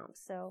all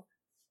counts. So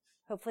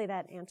hopefully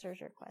that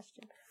answers your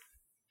question.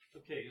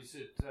 Okay, is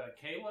it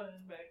Kayla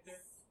back there?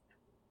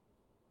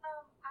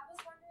 I was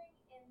wondering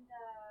in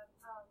the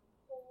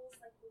polls,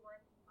 like the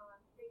one on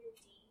Figure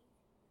D,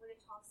 when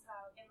it talks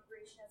about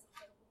immigration as a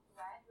political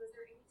threat, was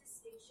there any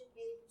distinction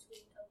made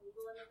between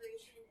illegal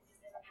immigration and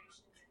just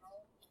immigration in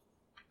general?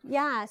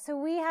 Yeah, so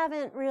we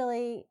haven't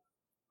really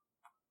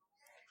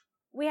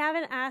We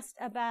haven't asked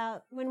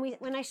about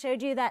when I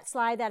showed you that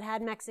slide that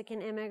had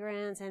Mexican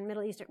immigrants and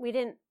Middle Eastern. We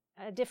didn't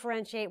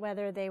differentiate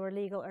whether they were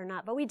legal or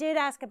not, but we did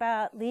ask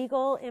about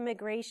legal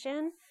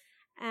immigration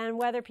and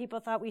whether people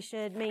thought we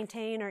should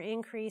maintain or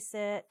increase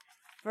it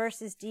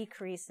versus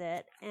decrease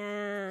it.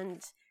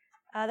 And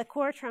the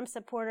core Trump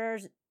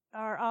supporters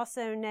are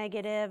also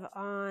negative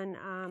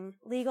on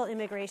legal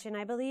immigration.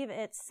 I believe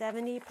it's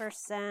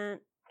 70%.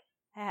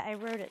 I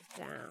wrote it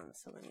down,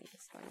 so let me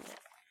just find it.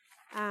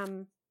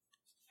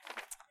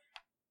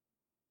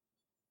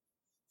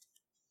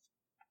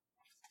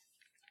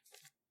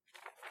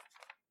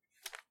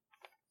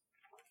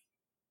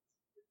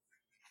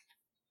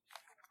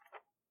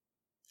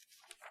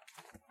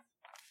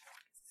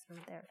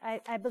 There.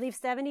 I believe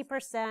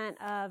 70%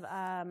 of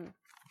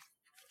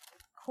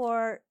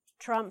core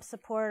Trump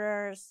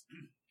supporters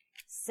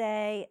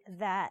say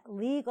that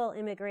legal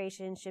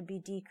immigration should be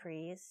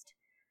decreased,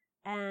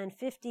 and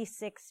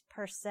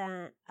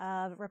 56%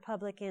 of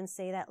Republicans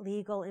say that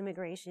legal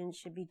immigration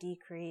should be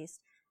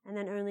decreased, and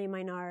then only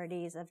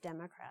minorities of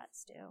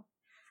Democrats do.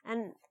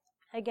 And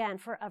again,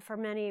 for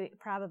many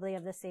probably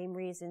of the same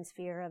reasons,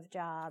 fear of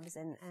jobs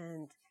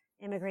and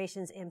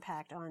immigration's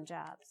impact on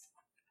jobs.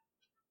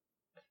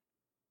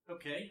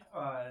 Okay,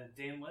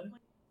 Dan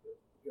Lindley?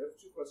 I have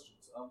two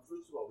questions.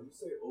 First of all, when you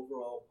say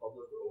overall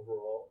public or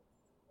overall,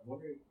 I'm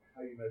wondering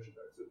how you measure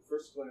that. So at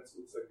first glance,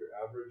 it looks like you're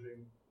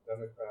averaging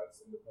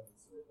Democrats,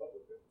 independents, and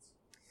Republicans.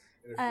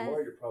 And if you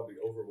are, you're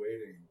probably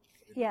overweighting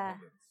independents. Yeah,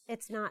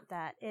 it's not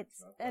that.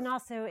 It's not that. And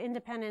also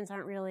independents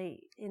aren't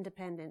really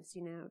independents.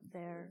 You know,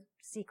 they're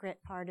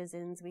secret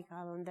partisans. We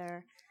call them.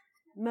 They're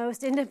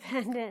most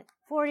independent.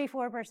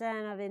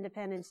 44% of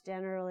independents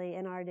generally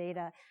in our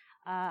data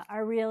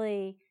are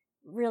really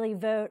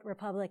vote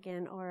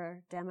Republican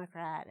or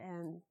Democrat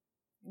and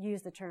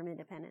use the term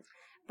independent.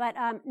 But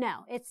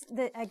no, it's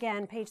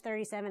again, page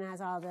 37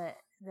 has all the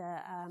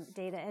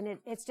data, and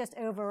it's just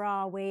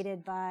overall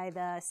weighted by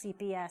the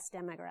CPS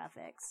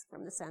demographics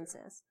from the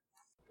census.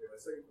 Okay, my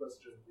second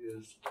question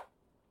is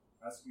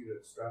asking you to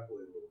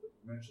extrapolate a little bit.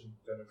 You mentioned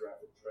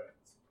demographic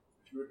trends.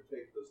 If you were to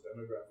take those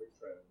demographic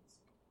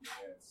trends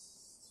and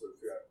sort of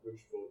figure out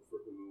which vote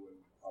for who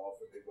and how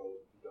often they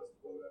vote, who doesn't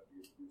vote after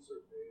you get to a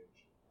certain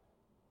age,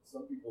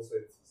 some people say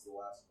this is the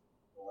last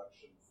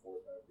election for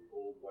kind of the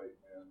old white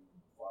man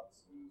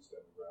Fox News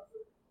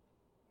demographic.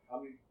 How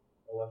many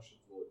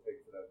elections will it take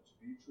for that to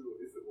be true,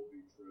 if it will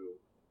be true,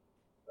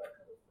 that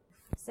kind of thing?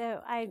 So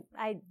I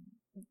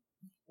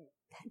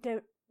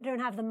don't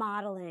have the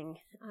modeling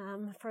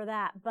for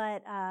that,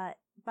 but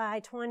by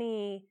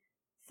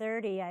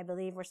 2030, I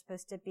believe we're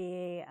supposed to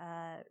be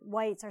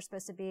whites are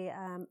supposed to be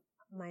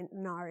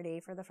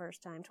minority for the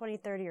first time,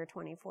 2030 or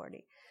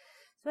 2040.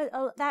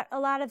 So a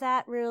lot of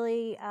that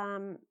really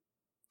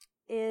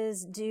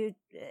is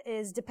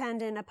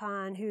dependent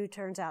upon who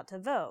turns out to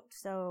vote.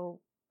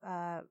 So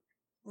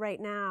right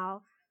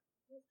now,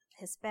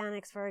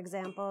 Hispanics, for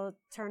example,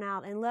 turn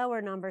out in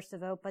lower numbers to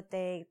vote, but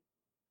they,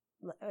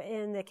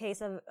 in the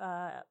case of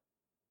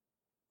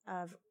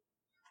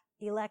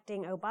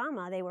electing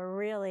Obama, they were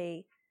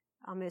really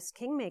almost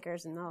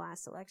kingmakers in the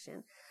last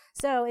election.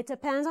 So it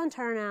depends on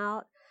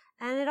turnout.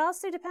 And it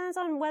also depends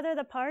on whether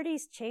the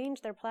parties change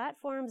their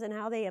platforms and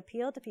how they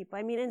appeal to people.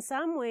 I mean, in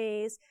some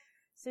ways,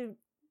 so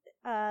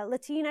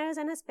Latinos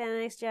and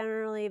Hispanics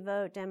generally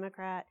vote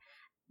Democrat,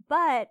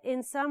 but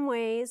in some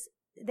ways,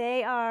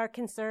 they are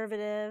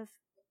conservative.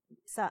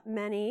 So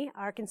many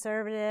are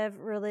conservative,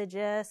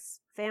 religious,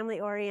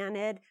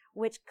 family-oriented,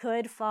 which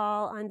could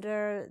fall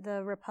under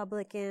the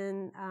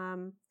Republican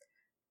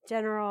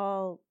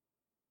general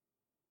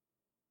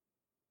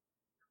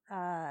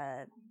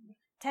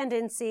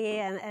tendency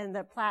and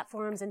the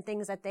platforms and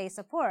things that they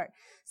support.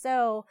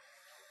 So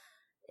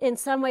in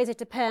some ways it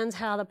depends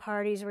how the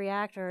parties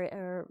react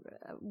or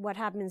what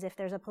happens if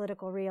there's a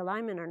political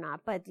realignment or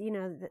not. But, you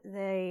know,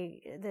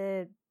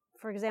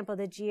 for example,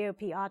 the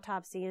GOP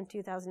autopsy in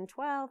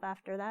 2012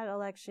 after that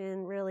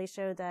election really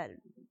showed that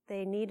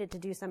they needed to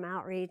do some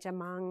outreach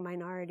among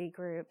minority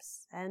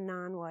groups and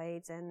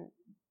non-whites and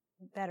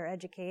better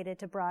educated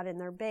to broaden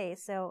their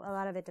base. So a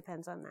lot of it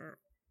depends on that.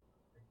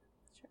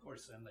 Of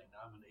course, then they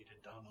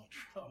nominated Donald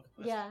Trump.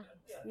 Yeah.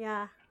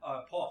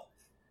 Paul.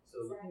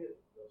 So looking at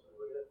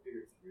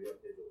figure 3 on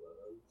page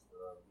 11,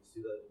 you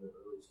see that in the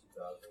early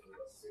 2000s,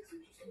 about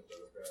 60% of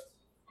Democrats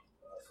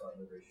saw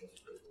immigration as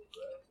a critical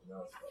threat, and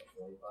now it's about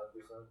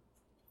 25%.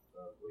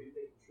 What do you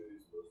think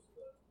contributes most to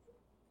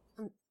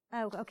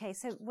that? Okay.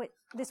 So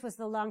this was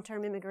the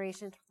long-term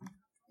immigration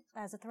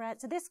as a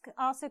threat. So this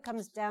also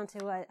comes down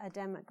to a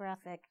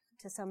demographic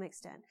to some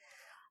extent.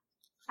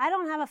 I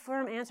don't have a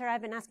firm answer.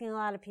 I've been asking a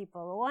lot of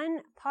people.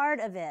 One part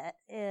of it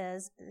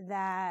is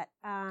that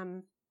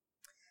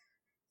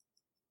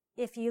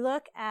if you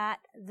look at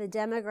the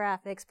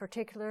demographics,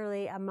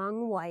 particularly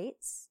among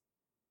whites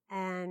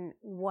and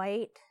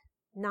white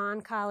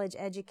non-college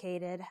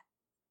educated,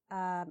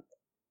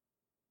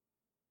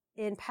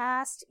 in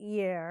past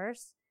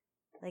years,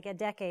 like a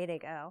decade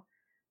ago,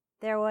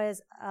 there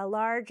was a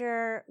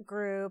larger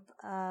group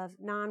of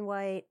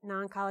non-white,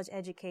 non-college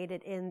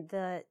educated in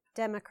the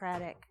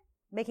Democratic,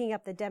 making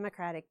up the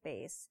Democratic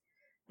base.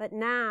 But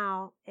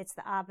now it's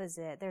the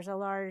opposite. There's a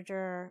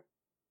larger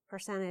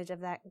percentage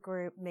of that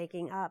group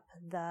making up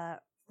the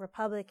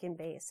Republican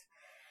base.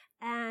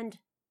 And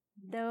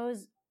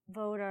those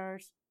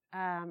voters,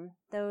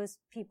 those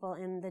people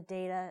in the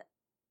data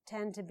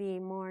tend to be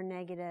more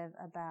negative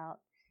about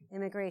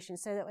immigration.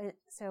 So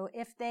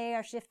if they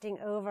are shifting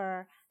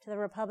over to the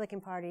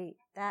Republican Party,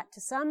 that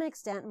to some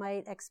extent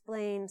might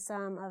explain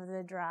some of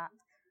the drop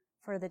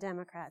for the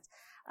Democrats.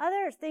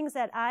 Other things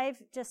that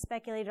I've just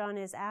speculated on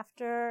is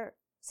after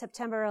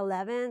September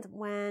 11th,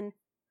 when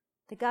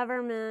the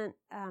government,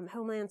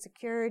 Homeland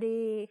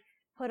Security,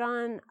 put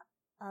on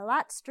a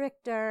lot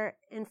stricter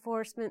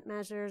enforcement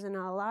measures and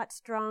a lot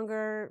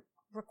stronger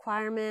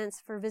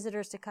requirements for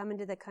visitors to come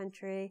into the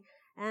country,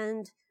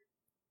 and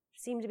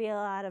seemed to be a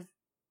lot of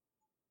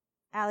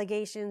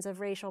allegations of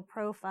racial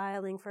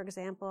profiling, for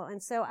example.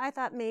 And so I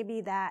thought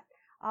maybe that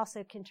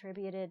also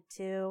contributed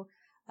to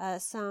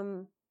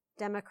some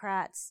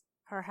Democrats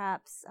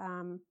perhaps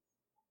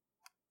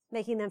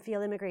making them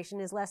feel immigration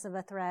is less of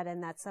a threat,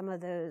 and that some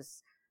of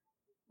those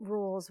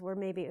rules were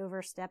maybe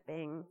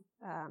overstepping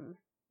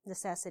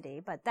necessity.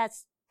 But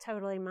that's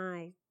totally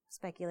my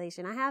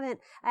speculation. I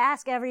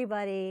ask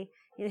everybody,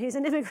 who's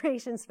an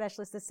immigration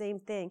specialist, the same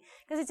thing.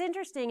 Because it's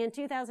interesting, in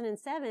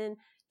 2007,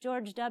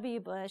 George W.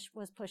 Bush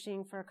was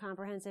pushing for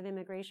comprehensive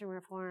immigration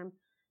reform,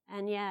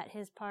 and yet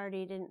his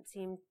party didn't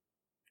seem,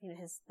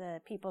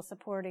 the people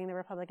supporting the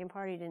Republican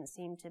Party didn't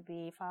seem to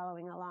be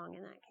following along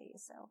in that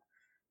case. So,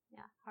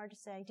 yeah, hard to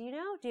say. Do you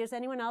know? Does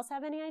anyone else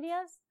have any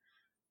ideas?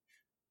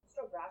 Just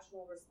a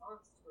rational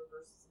response to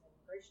reverse some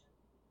immigration.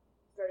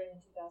 Starting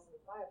in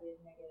 2005, we had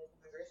negative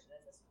immigration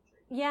in this country.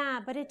 Yeah,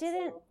 but it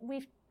didn't.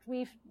 We've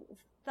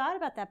thought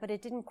about that, but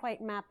it didn't quite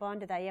map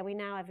onto that. Yeah, we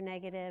now have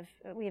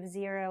we have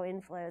zero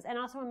inflows, and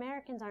also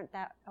Americans aren't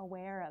that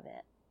aware of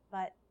it.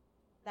 But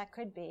that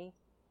could be.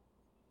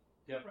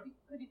 Yep.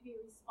 Could it be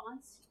a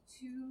response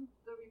to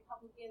the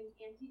Republican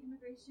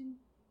anti-immigration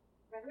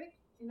rhetoric?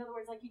 In other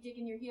words, like you dig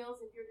in your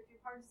heels if you're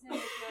partisan,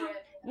 if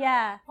you're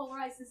a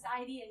polarized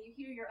society, and you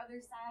hear your other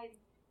side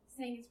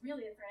saying it's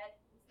really a threat.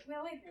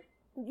 Well, wait a minute.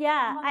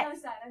 Yeah, I'm on the other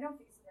side. I don't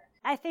think it's a threat.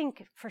 I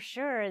think for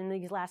sure in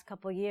these last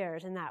couple of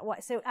years,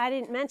 so I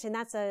didn't mention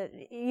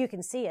you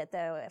can see it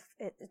though.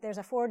 There's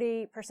a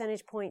 40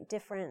 percentage point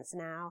difference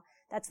now.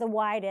 That's the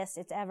widest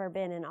it's ever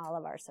been in all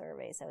of our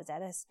surveys. So it's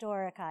at a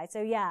historic high.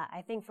 So yeah,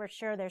 I think for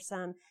sure there's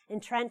some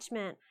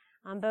entrenchment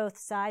on both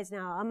sides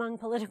now among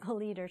political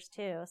leaders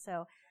too.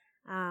 So,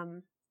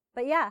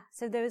 but yeah,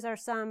 so those are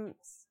some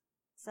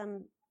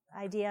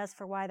ideas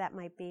for why that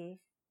might be.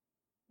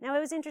 Now, it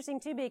was interesting,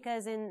 too,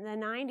 because in the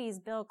 90s,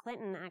 Bill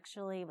Clinton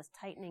actually was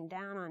tightening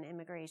down on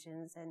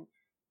immigrations, and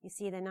you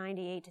see the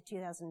 98 to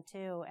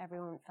 2002,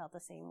 everyone felt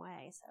the same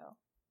way, so,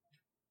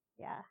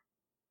 yeah.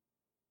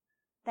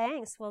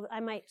 Thanks. Well, I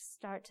might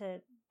start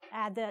to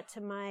add that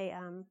to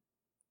my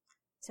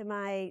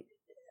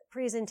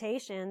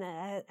presentation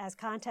as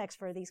context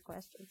for these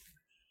questions.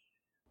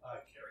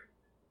 Carrie.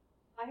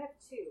 I have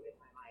two, if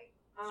I might.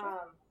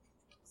 Sure.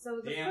 So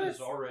the Dan first...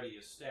 is already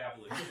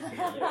established.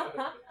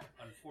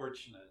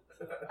 Unfortunate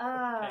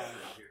pattern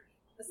here.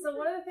 So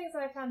one of the things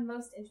that I found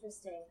most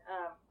interesting,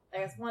 I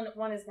guess one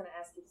is going to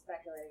ask you to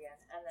speculate again,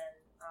 and then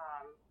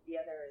the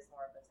other is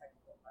more of a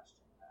technical question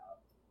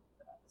about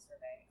the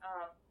survey.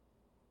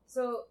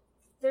 So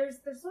there's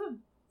sort of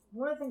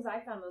one of the things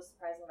I found most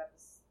surprising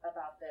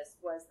about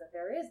this was that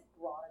there is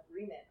broad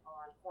agreement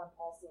on foreign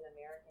policy and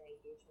American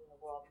engagement in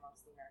the world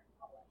amongst the American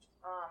public.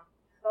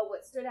 But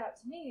what stood out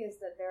to me is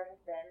that there have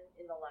been,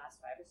 in the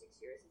last 5 or 6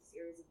 years, a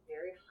series of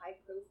very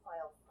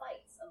high-profile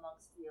fights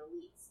amongst the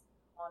elites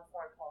on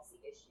foreign policy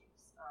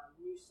issues.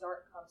 New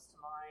START comes to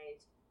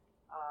mind,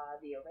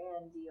 the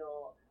Iran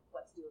deal,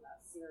 what to do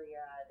about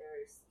Syria.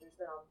 There's been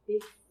a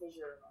big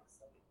fissure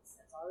amongst elites.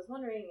 And so I was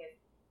wondering if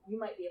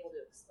you might be able to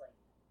explain,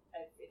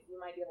 if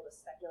you might be able to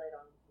speculate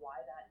on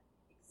why that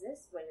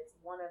exists when it's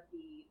one of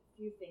the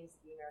few things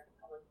the American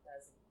public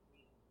does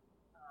agree.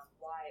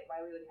 Why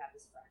we would have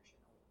this fraction.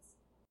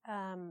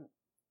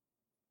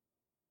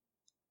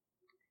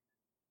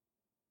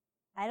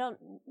 I don't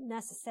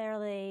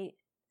necessarily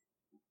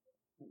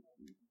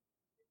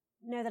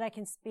know that I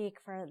can speak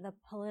for the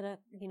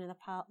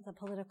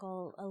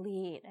political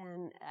elite,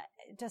 and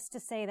just to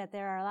say that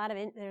there are a lot of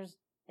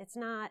it's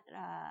not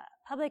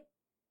public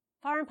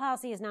foreign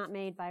policy is not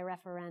made by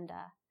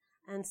referenda,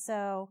 and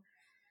so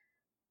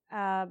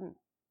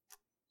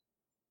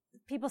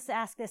people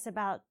ask this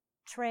about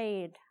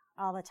trade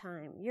all the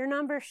time. Your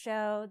numbers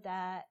show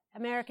that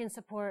Americans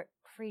support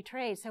free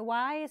trade. So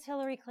why is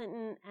Hillary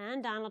Clinton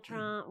and Donald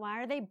Trump,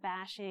 why are they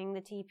bashing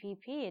the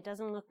TPP? It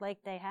doesn't look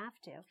like they have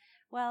to.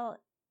 Well,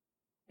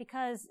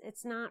 because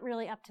it's not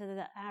really up to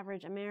the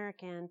average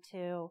American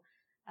to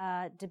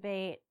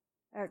debate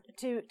or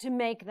to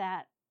make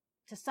that,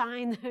 to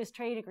sign those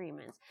trade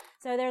agreements.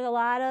 So there's a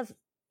lot of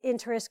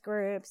interest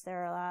groups.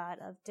 There are a lot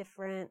of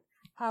different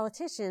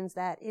politicians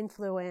that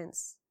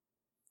influence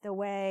the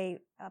way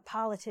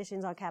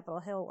politicians on Capitol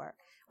Hill work.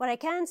 What I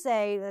can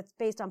say that's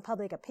based on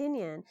public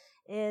opinion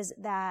is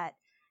that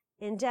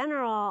in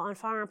general, on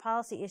foreign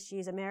policy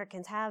issues,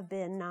 Americans have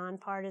been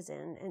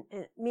nonpartisan,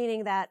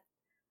 meaning that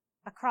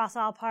across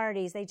all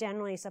parties, they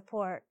generally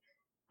support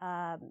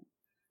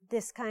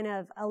this kind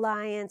of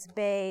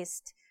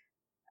alliance-based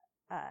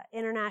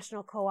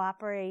international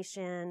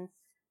cooperation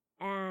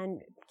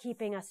and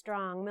keeping a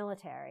strong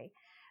military.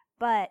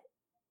 But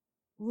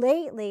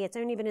lately, it's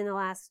only been in the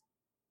last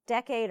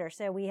decade or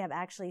so, we have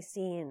actually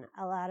seen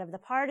a lot of the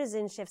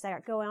partisan shifts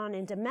that go on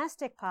in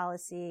domestic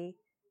policy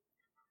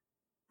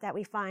that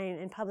we find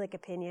in public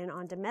opinion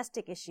on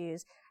domestic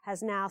issues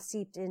has now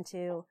seeped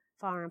into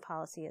foreign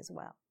policy as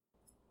well.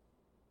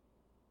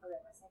 Okay,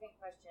 my second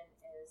question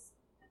is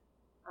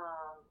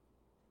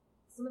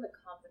some of the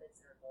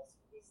confidence intervals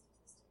for these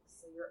statistics.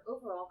 So your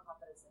overall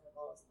confidence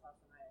interval is plus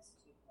or minus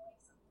 2 point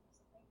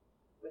something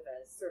with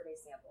a survey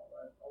sample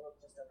of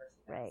just over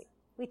 2,000. Right.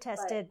 We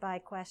tested by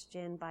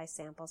question, by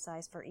sample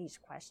size for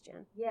each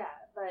question. Yeah,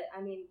 but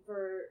I mean,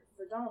 for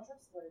Donald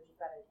Trump supporters,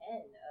 you've got an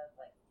N of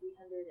like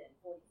 345.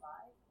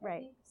 Right. I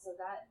think. So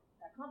that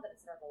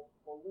confidence interval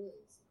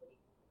balloons pretty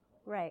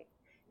quickly. Right.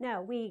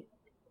 No,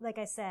 like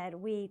I said,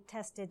 we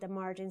tested the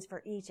margins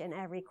for each and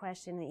every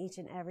question and each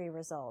and every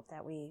result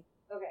that we.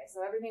 Okay,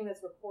 so everything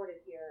that's reported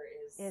here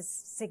is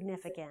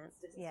significant.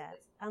 Yeah,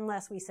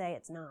 unless we say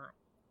it's not.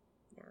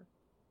 Yeah.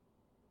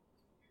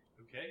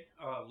 Okay,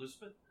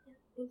 Elizabeth. Yeah,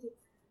 thank you.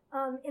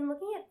 In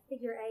looking at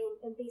Figure A,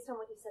 and based on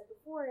what you said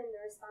before in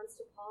the response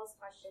to Paul's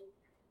question,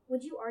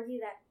 would you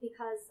argue that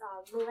because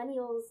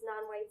millennials,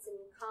 non-whites, and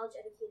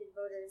college-educated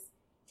voters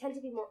tend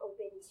to be more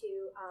open to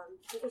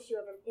the issue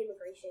of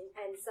immigration,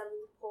 and some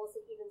polls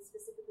have even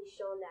specifically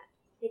shown that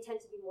they tend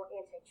to be more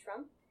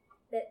anti-Trump,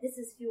 that this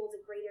has fueled a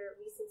greater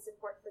recent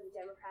support for the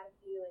Democratic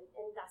view,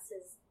 and thus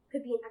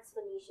could be an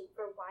explanation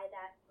for why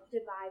that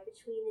divide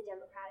between the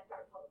Democratic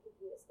and Republican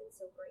view has been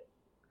so great?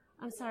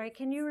 I'm sorry,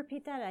 can you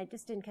repeat that? I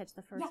just didn't catch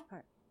the first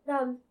part.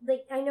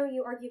 Like I know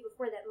you argued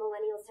before that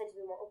millennials tend to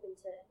be more open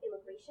to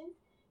immigration,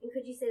 and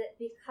could you say that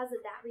because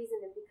of that reason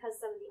and because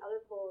some of the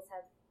other polls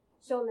have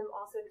shown them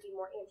also to be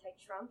more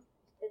anti-Trump,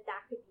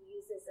 that could be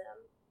used as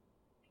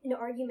an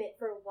argument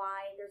for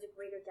why there's a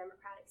greater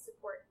Democratic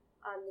support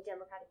on the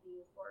Democratic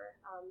view for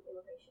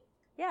immigration?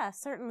 Yeah,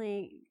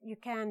 certainly you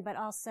can, but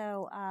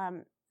also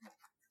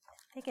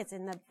I think it's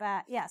in the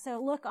back. Yeah,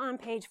 so look on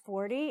page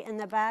 40 in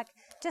the back.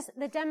 Just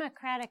the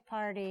Democratic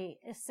Party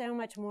is so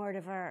much more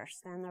diverse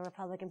than the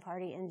Republican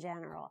Party in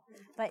general.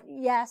 But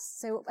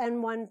yes,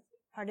 and one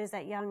part is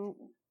that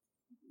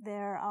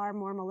there are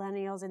more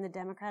millennials in the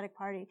Democratic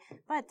Party,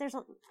 but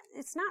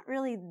it's not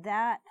really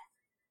that,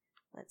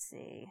 let's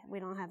see, we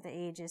don't have the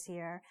ages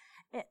here.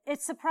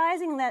 It's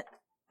surprising that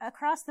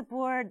across the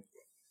board,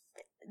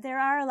 there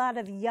are a lot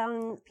of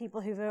young people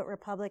who vote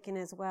Republican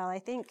as well. I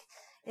think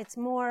it's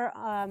more,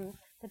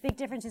 the big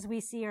differences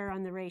we see are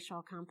on the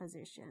racial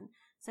composition.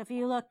 So if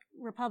you look,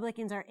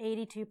 Republicans are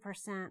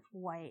 82%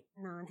 white,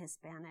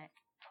 non-Hispanic,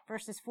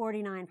 versus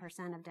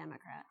 49% of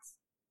Democrats.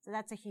 So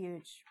that's a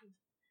huge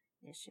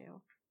issue,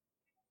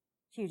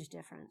 huge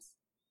difference.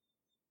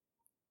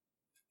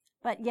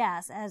 But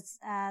yes,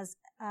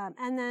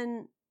 and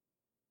then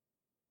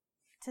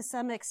to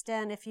some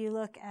extent, if you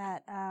look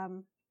at,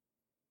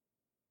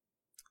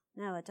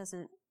 no, it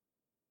doesn't.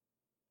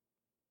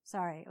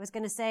 Sorry, I was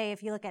going to say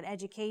if you look at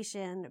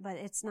education, but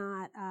it's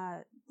not.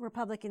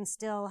 Republicans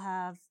still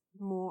have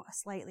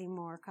slightly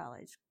more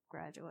college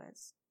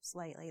graduates.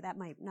 Slightly, that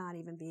might not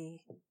even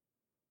be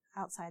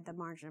outside the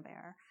margin of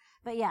error.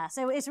 But yeah,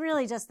 so it's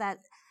really just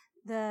that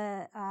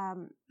the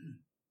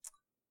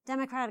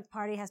Democratic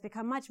Party has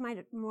become much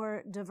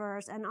more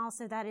diverse, and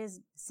also that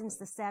is since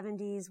the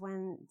 70s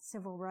when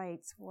civil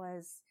rights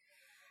was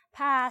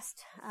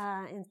passed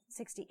in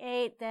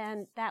 68.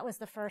 Then that was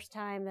the first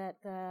time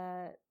that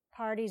the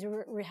parties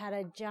had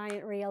a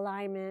giant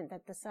realignment,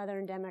 that the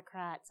Southern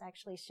Democrats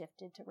actually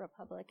shifted to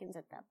Republicans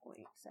at that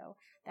point. So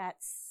that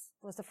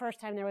was the first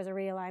time there was a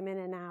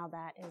realignment, and now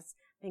that has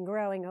been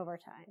growing over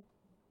time.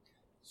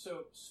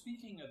 So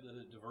speaking of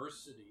the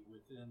diversity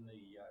within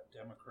the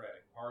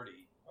Democratic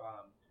Party,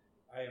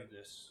 I have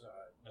this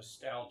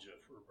nostalgia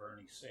for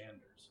Bernie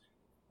Sanders.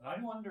 And I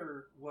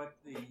wonder what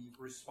the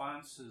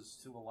responses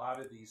to a lot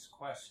of these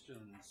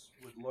questions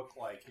would look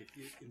like if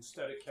you,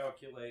 instead of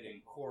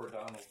calculating core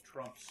Donald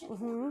Trump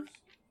supporters,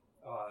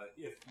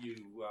 if you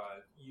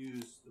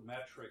use the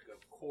metric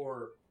of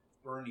core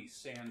Bernie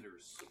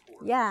Sanders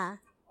supporters. Yeah.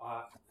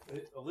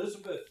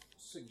 Elizabeth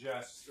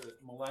suggests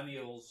that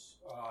millennials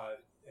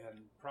and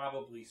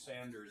probably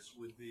Sanders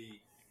would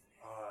be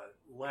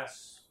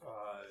less,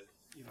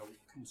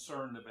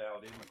 concerned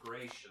about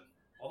immigration.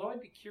 Although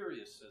I'd be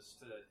curious as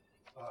to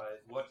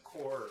what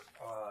core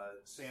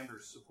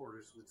Sanders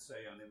supporters would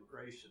say on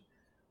immigration.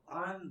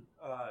 On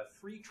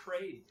free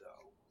trade,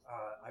 though,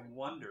 I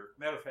wonder,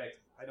 matter of fact,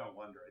 I don't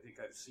wonder, I think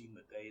I've seen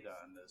the data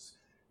on this.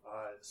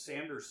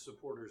 Sanders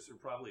supporters are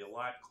probably a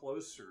lot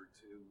closer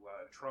to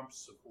Trump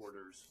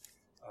supporters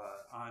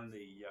on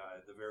the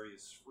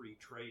various free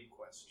trade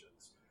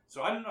questions.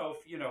 So I don't know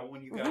if,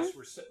 when you guys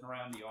were sitting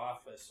around the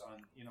office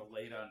on,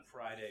 late on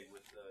Friday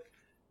with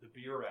the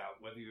beer out,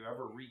 whether you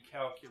ever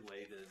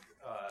recalculated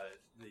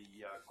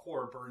the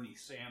core Bernie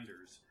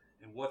Sanders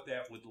and what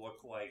that would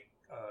look like,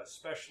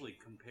 especially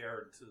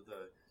compared to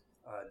the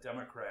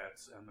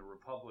Democrats and the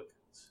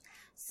Republicans.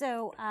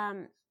 So,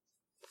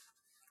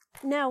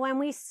 no, when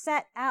we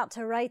set out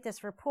to write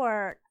this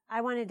report,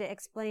 I wanted to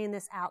explain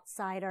this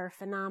outsider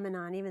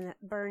phenomenon, even though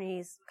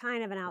Bernie's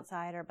kind of an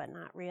outsider, but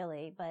not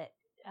really, but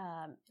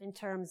in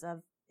terms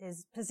of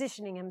his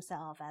positioning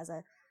himself as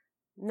a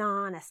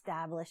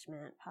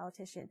non-establishment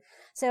politician.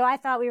 So I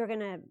thought we were going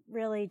to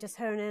really just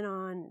hone in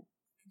on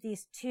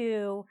these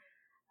two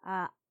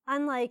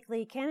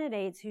unlikely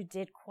candidates who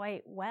did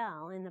quite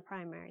well in the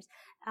primaries.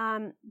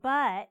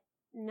 But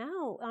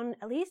no,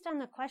 at least on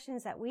the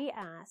questions that we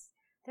asked,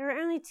 there were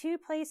only two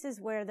places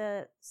where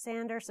the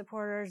Sanders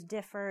supporters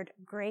differed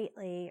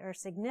greatly or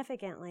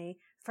significantly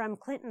from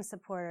Clinton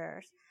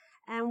supporters.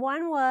 And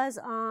one was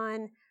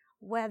on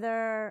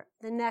whether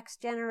the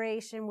next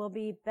generation will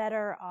be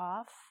better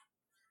off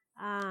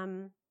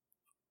than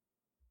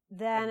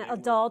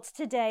adults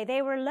today.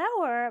 They were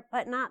lower,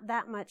 but not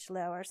that much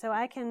lower. So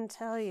I can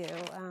tell you,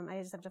 I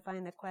just have to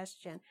find the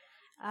question.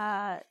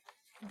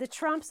 The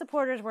Trump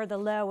supporters were the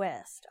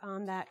lowest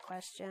on that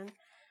question.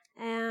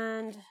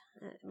 And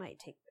it might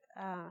take,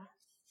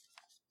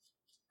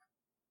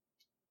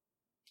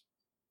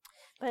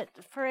 but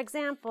for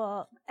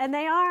example,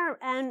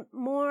 and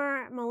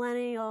more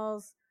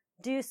millennials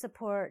do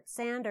support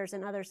Sanders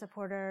and other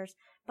supporters,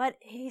 but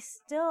he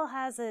still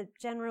has a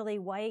generally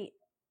white,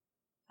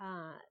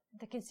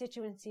 the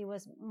constituency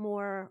was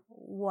more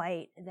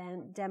white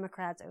than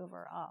Democrats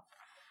overall.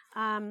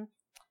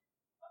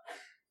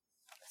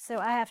 So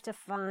I have to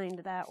find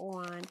that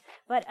one.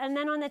 And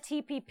then on the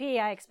TPP,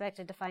 I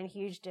expected to find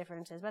huge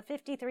differences. But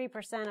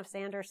 53% of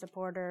Sanders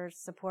supporters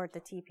support the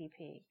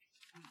TPP,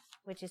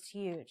 which is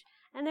huge.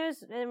 And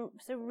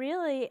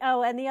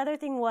and the other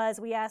thing was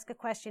we asked a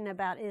question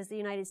about, is the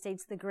United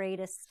States the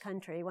greatest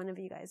country? One of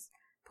you guys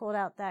pulled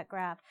out that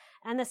graph.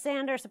 And the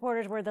Sanders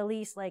supporters were the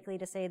least likely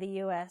to say the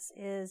U.S.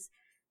 is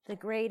the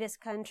greatest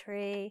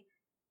country.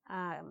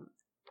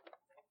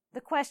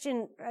 The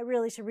question, I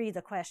really should read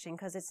the question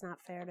because it's not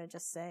fair to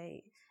just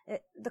say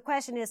it. The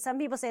question is, some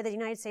people say that the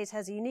United States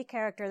has a unique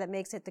character that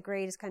makes it the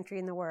greatest country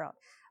in the world.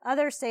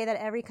 Others say that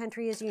every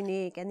country is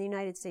unique and the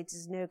United States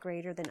is no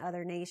greater than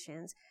other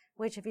nations.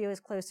 Which of you is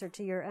closer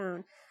to your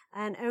own?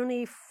 And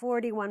only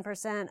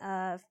 41%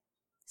 of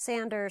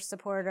Sanders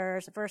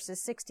supporters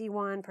versus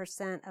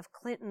 61% of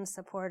Clinton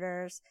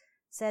supporters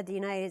said the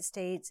United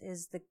States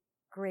is the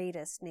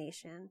greatest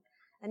nation.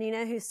 And you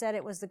know who said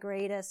it was the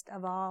greatest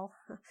of all?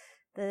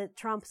 The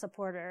Trump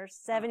supporters.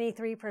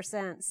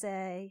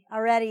 73%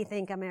 already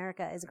think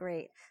America is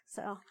great.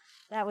 So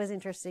that was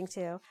interesting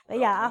too. But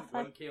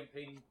one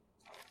campaign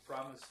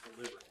promised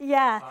delivered.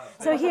 Yeah.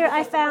 So here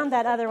I found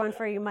that other one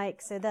for you,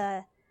 Mike. So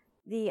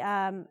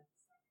the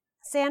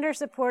Sanders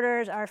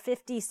supporters are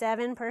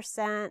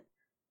 57%.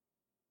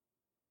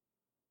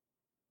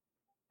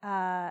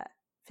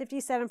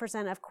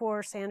 57% of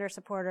core Sanders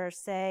supporters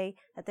say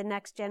that the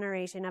next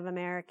generation of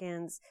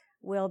Americans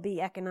will be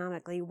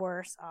economically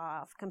worse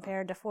off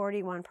compared to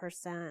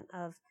 41%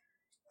 of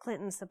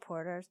Clinton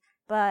supporters,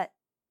 but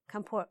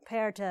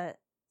compared to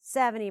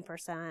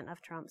 70%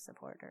 of Trump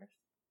supporters.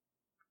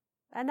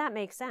 And that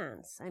makes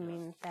sense. I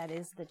mean, that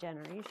is the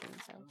generation.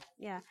 So,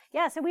 yeah.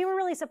 So we were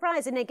really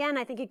surprised. And again,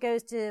 I think it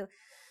goes to,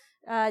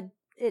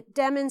 it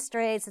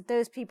demonstrates that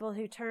those people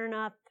who turn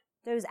up,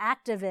 those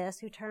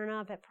activists who turn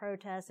up at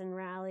protests and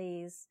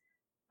rallies,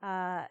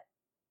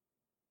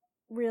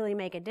 really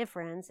make a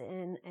difference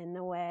in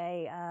the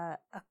way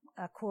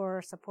a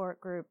core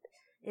support group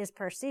is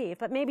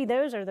perceived. But maybe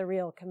those are the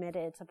real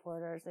committed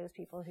supporters, those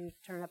people who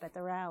turn up at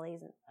the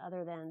rallies,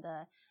 other than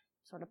the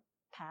sort of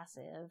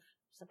passive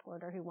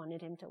supporter who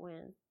wanted him to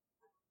win.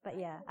 But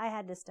yeah, I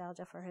had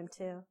nostalgia for him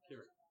too.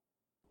 Sure.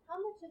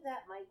 How much of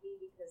that might be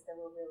because there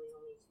were really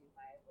only two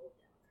viable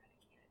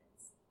Democratic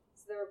candidates?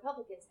 So the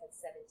Republicans had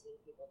 17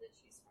 people to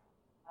choose from.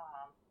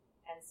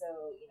 And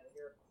so,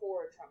 your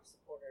core Trump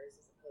supporters,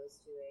 as opposed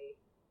to a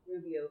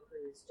Rubio,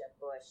 Cruz, Jeb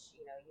Bush,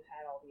 you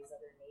had all these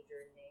other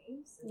major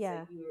names. And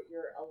so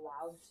you're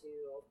allowed to,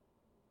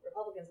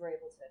 Republicans were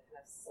able to kind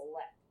of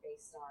select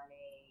based on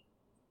a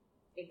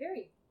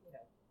very,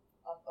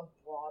 a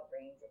broad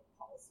range of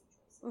policy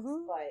choices.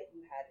 Mm-hmm. But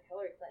you had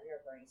Hillary Clinton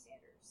or Bernie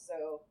Sanders.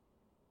 So,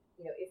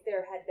 if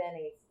there had been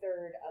a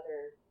third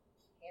other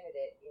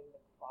candidate in the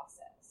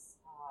process.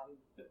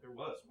 There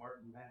was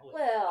Martin Malley.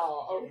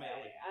 Well, okay.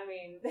 Malley. I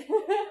mean,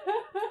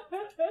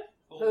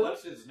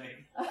 what's his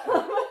name?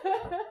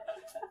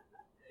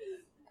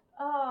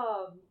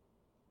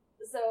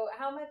 So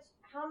how much?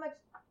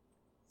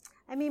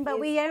 I mean, but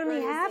we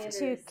only have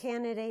two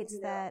candidates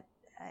that.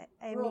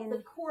 I mean,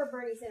 the core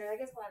Bernie Sanders. I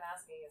guess what I'm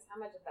asking is how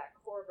much of that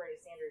core Bernie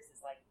Sanders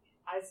is like,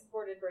 I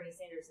supported Bernie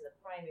Sanders in the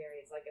primary.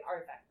 It's like an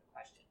artifact of the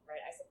question,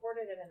 right? I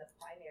supported him in the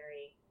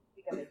primary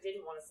because I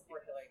didn't want to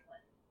support Hillary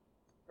Clinton,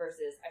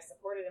 versus I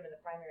supported him in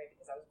the primary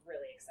because I was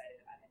really excited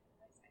about him.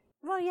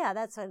 Well, yeah,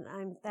 that's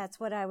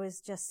what I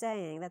was just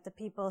saying, that the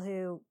people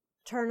who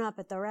turn up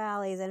at the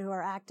rallies and who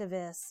are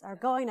activists are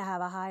going to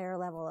have a higher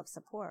level of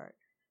support.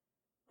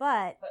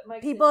 But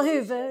Mike's people who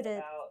intuition voted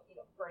about,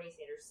 Bernie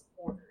Sanders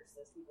supporters,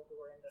 those people who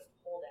were in the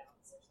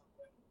holdouts or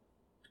something,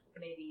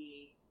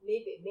 maybe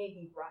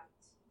right.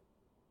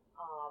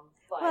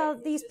 But well,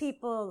 it's these just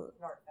people,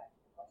 an artifact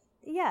of the question.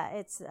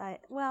 yeah,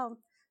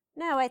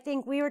 no, I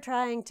think we were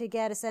trying to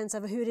get a sense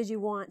of who did you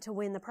want to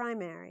win the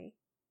primary,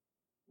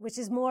 which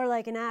is more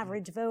like an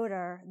average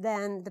voter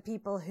than the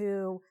people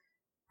who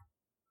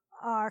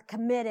are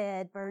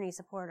committed Bernie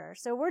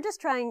supporters. So we're just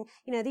trying,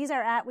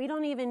 we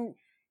don't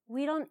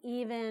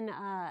even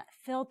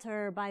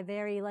filter by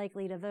very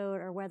likely to vote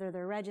or whether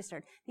they're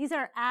registered. These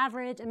are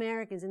average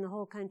Americans in the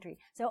whole country.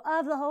 So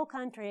of the whole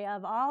country,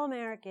 of all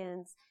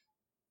Americans,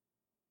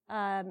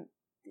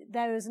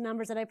 those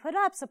numbers that I put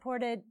up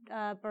supported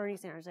Bernie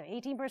Sanders. So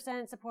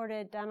 18%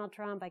 supported Donald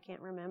Trump. I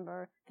can't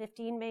remember.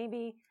 15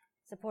 maybe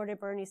supported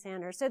Bernie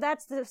Sanders. So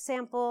that's the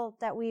sample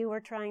that we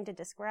were trying to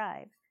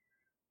describe.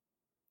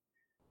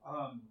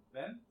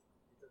 Ben?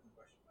 It doesn't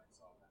question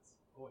myself.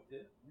 Oh, it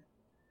did?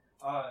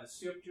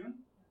 Siok Jun?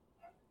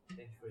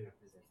 Thank you for your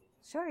presentation.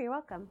 Sure, you're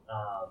welcome.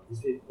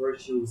 This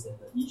report shows that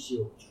the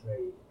issue of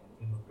trade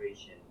and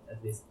immigration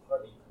at least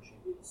partly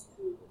contributes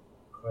to the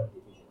current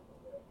division of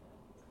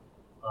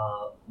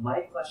America.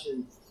 My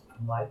question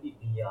might be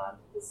beyond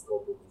the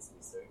scope of this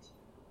research,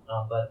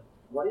 but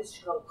what is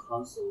Chicago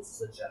Council's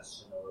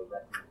suggestion or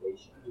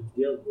recommendation to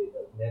deal with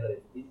the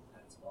negative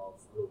impact of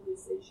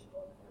globalization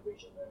on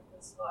average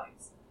Americans'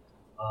 lives,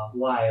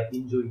 while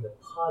enjoying the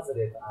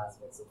positive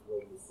aspects of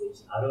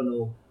globalization? I don't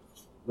know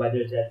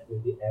whether that will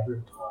be ever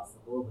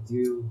possible. Do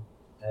you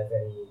have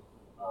any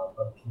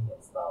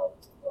opinions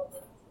about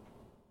that?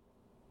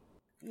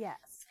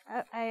 Yes.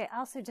 I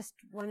also just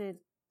wanted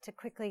to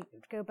quickly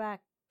go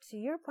back to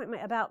your point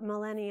about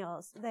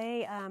millennials.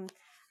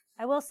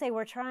 I will say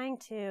we're trying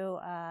to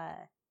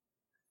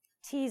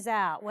tease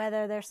out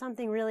whether there's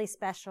something really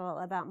special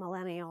about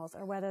millennials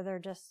or whether they're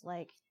just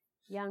like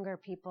younger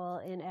people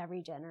in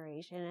every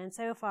generation. And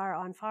so far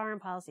on foreign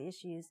policy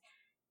issues,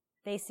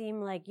 they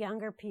seem like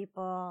younger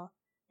people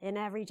in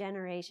every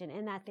generation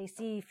in that they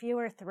see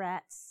fewer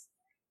threats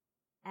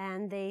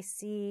and they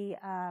see,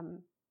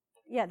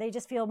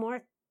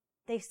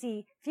 they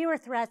see fewer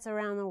threats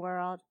around the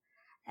world,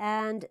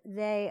 and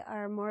they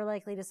are more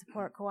likely to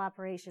support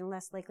cooperation,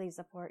 less likely to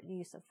support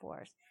use of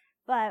force.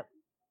 But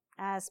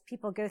as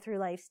people go through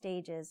life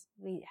stages,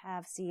 we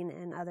have seen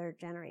in other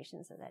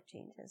generations that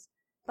changes.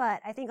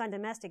 But I think on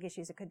domestic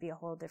issues, it could be a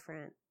whole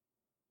different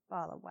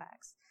ball of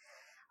wax.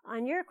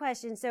 On your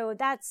question, so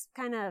that's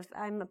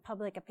I'm a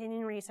public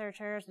opinion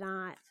researcher,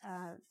 not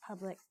a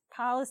public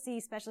policy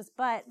specialist.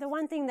 But the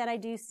one thing that I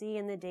do see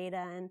in the data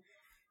and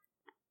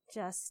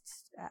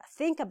just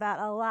think about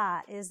a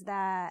lot is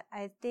that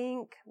I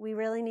think we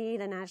really need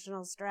a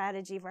national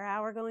strategy for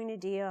how we're going to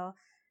deal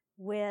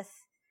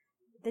with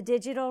the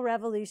digital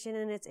revolution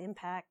and its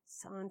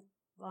impacts on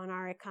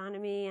our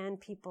economy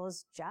and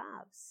people's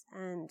jobs.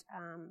 And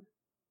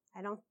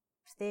I don't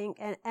think,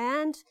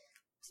 and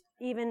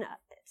even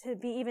to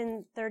be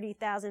even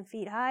 30,000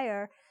 feet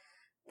higher,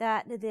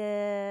 that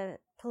the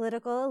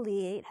political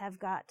elite have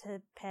got to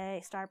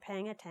start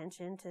paying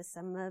attention to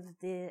some of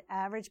the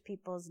average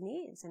people's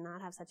needs and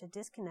not have such a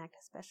disconnect,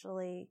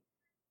 especially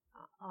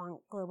on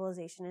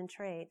globalization and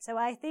trade. So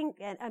I think,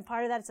 and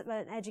part of that's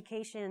an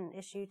education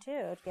issue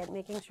too,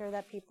 making sure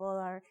that people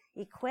are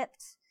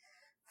equipped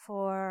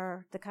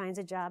for the kinds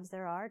of jobs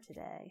there are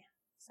today.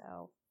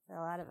 So a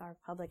lot of our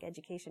public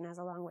education has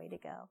a long way to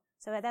go.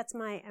 So that's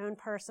my own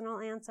personal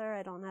answer.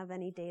 I don't have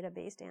any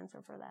data-based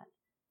answer for that.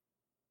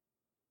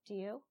 Do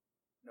you?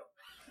 No.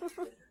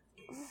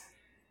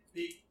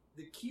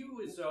 The queue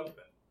is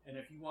open, and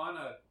if you want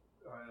to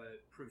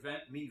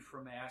prevent me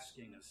from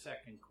asking a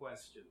second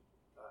question,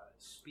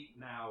 speak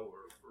now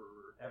or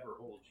forever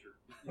hold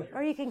your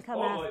or you can come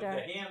after.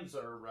 The hands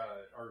are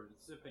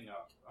zipping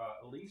up.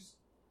 Elise?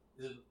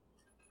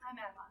 I'm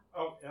Emma.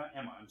 Oh,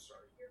 Emma, I'm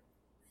sorry.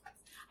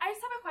 I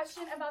just have a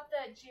question about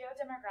the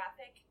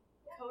geodemographic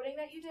coding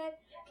that you did.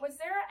 Was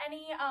there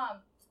any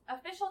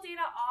official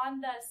data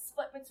on the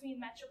split between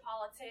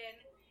metropolitan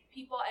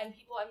people and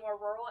people in more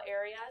rural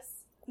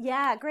areas?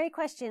 Yeah, great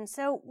question.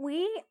 So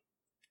we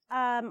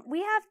have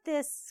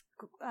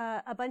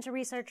a bunch of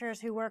researchers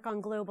who work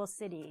on global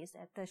cities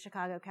at the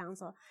Chicago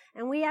Council,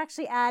 and we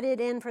actually added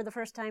in for the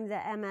first time the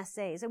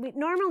MSAs. So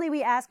normally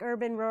we ask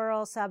urban,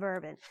 rural,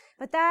 suburban,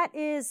 but that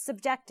is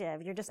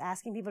subjective. You're just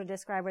asking people to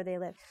describe where they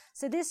live.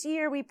 So this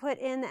year we put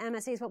in the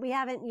MSAs, but we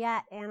haven't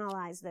yet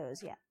analyzed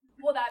those yet.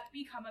 Will that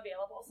become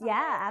available somewhere?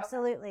 Yeah,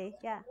 absolutely. Okay.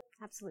 Yeah,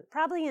 absolutely.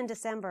 Probably in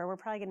December. We're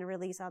probably going to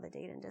release all the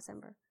data in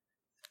December.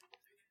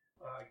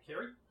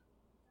 Carrie?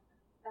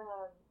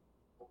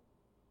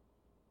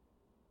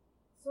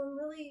 So I'm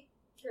really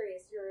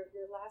curious. Your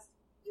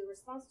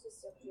response to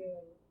Stuff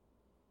June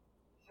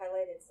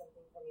highlighted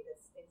something for me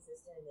that's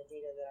existent in the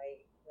data that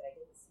I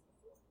didn't see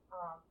before,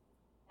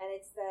 and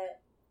it's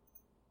that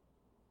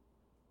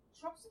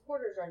Trump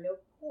supporters are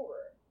no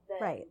poorer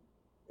than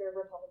their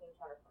Republican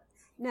counterparts?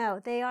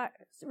 No,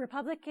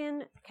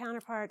 Republican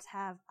counterparts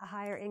have a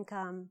higher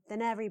income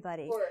than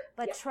everybody.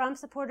 But Trump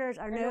supporters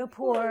are no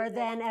poorer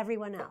than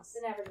everyone else.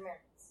 Than average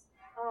Americans.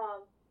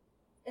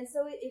 And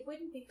so it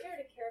wouldn't be fair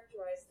to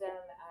characterize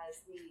them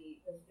as the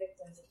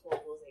victims of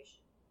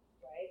globalization,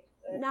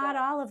 right? Not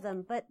all of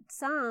them, but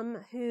some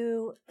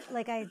who,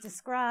 like I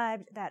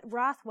described, that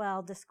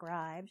Rothwell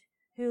described,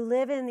 who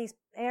live in these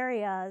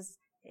areas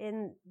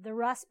in the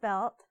Rust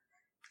Belt,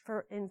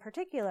 in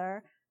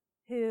particular,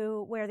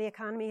 where the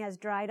economy has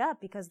dried up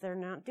because they're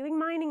not doing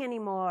mining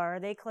anymore, or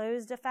they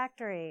closed a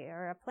factory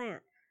or a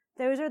plant.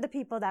 Those are the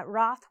people that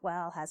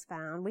Rothwell has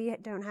found. We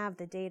don't have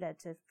the data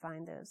to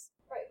find those.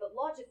 Right, but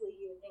logically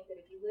you would think that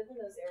if you live in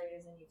those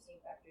areas and you've seen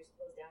factories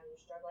close down and you're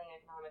struggling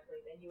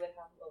economically, then you would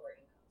have lower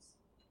incomes,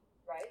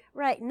 right?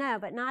 Right, no,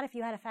 but not if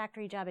you had a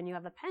factory job and you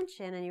have a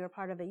pension and you were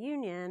part of a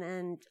union,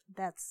 and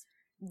that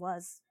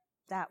was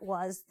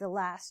the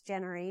last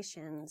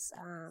generation's.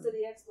 So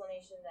the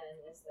explanation then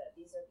is that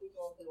these are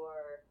people who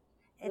are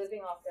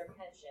living off their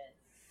pension,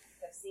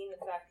 have seen the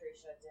factory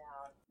shut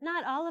down.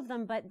 Not all of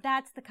them, but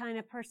that's the kind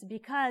of person,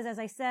 because as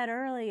I said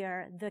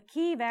earlier, the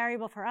key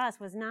variable for us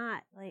was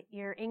not like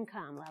your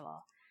income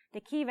level.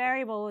 The key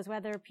variable was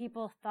whether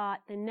people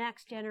thought the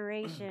next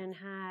generation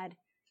had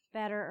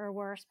better or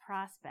worse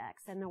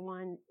prospects than the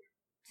one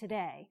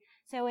today.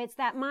 So it's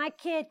that my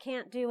kid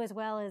can't do as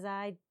well as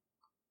I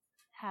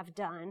have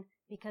done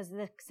because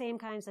the same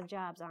kinds of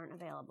jobs aren't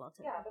available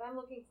to them. Yeah, but I'm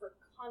looking for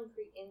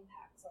concrete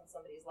impacts on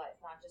somebody's life,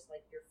 not just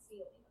like your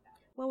feeling about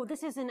it. Well,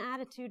 this is an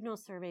attitudinal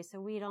survey,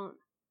 so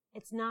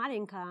it's not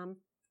income.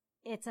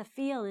 It's a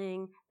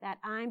feeling that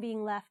I'm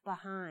being left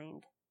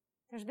behind.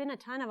 There's been a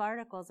ton of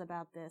articles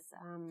about this.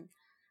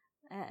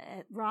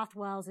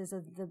 Rothwell's is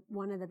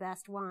one of the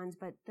best ones,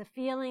 but the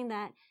feeling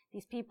that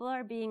these people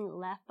are being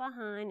left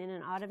behind in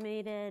an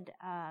automated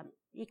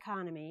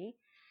economy,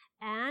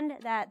 and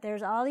that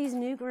there's all these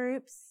new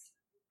groups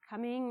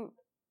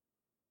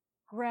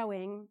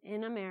growing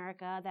in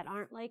America that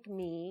aren't like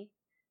me,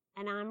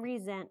 and I'm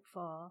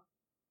resentful,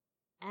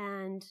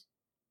 and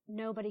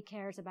nobody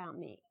cares about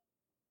me.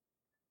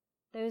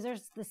 Those are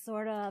the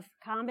sort of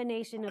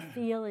combination of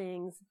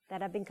feelings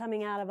that have been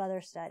coming out of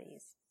other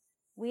studies.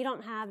 We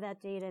don't have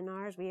that data in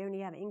ours. We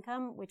only have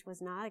income, which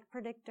was not a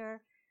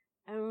predictor,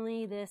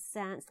 only this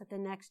sense that the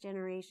next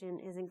generation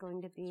isn't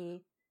going to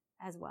be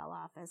as well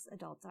off as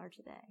adults are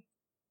today.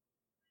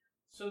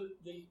 So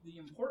the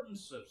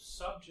importance of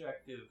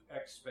subjective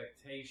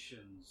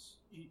expectations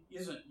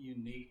isn't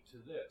unique to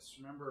this.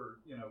 Remember,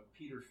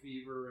 Peter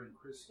Feaver and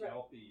Chris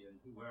Gelpi and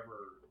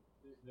whoever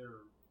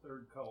their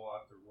third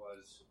co-author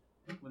was,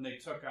 when they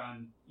took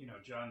on,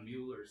 John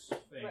Mueller's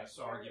famous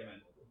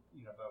argument,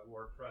 about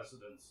war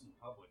presidents and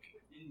public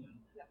opinion,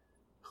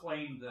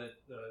 claimed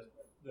that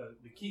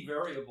the key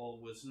variable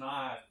was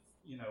not,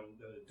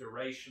 the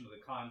duration of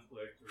the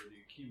conflict or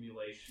the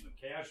accumulation of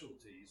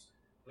casualties,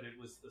 but it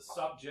was the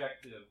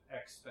subjective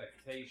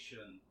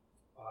expectation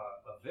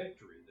of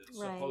victory that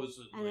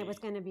supposedly... And it was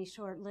going to be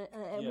short-lived.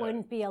 It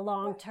wouldn't be a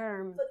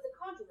long-term... But the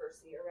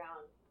controversy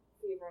around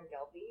Feaver and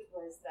Gelpi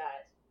was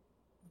that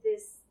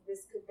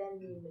this could then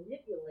be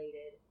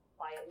manipulated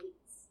by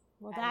elites.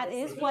 Well, that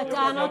is what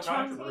Donald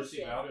Trump... There was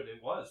no controversy about it.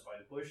 It was by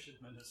the Bush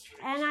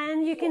administration.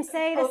 And you can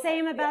say the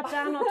same about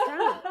Donald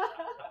Trump.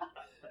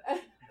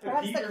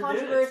 Perhaps the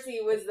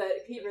controversy was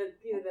that Peter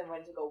then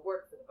went to go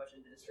work for the Bush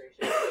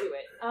administration to do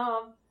it.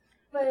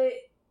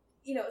 But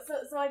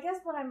so I guess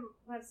what I'm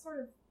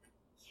sort of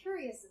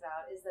curious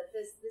about is that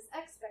this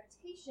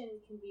expectation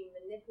can be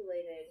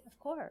manipulated, of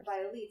course,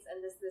 by elites,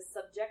 and this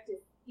subjective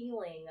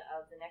feeling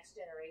of the next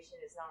generation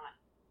is not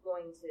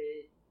going to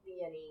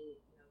be any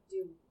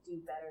do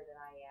better than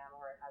I am,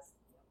 or it has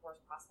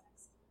worse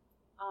prospects,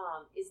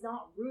 is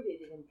not rooted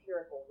in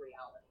empirical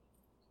reality.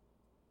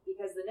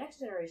 Because the next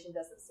generation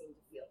doesn't seem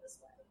to feel this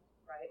way,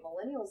 right?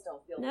 Millennials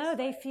don't feel this way.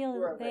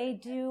 They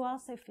do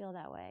also feel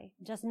that way.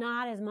 Just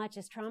not as much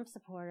as Trump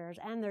supporters,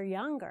 and they're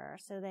younger,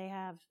 so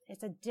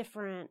it's a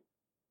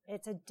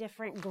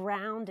different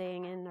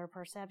grounding in their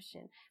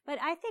perception. But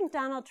I think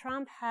Donald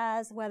Trump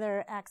has,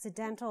 whether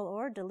accidental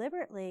or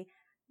deliberately,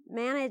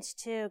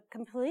 managed to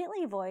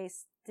completely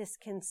voice this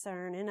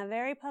concern in a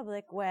very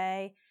public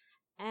way,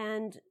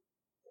 and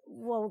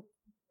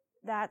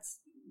that's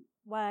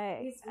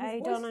why I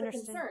don't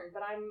understand.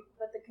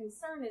 But the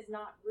concern is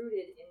not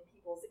rooted in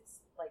people's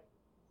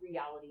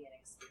reality and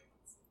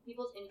experience.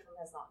 People's income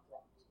has not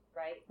dropped,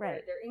 right?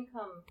 Right. Their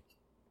income,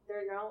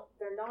 they're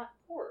not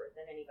poorer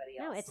than anybody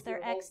else. No, it's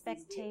their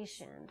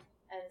expectation.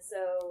 And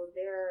so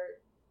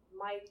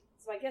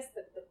I guess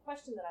the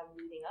question that I'm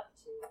leading up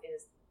to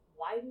is,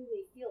 why do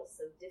they feel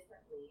so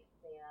differently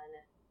than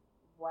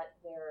what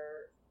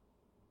their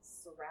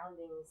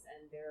surroundings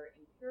and their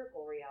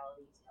empirical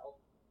reality tell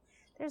them?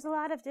 There's a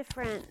lot of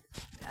different,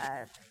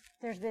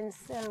 there's been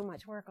so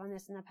much work on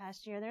this in the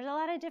past year. There's a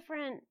lot of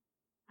different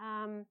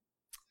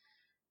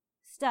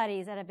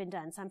studies that have been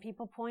done. Some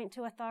people point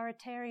to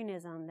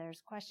authoritarianism.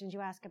 There's questions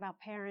you ask about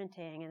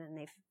parenting, and then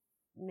they've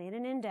made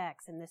an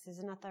index, and this is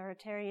an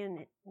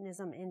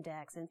authoritarianism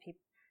index. And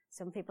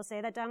Some people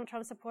say that Donald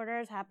Trump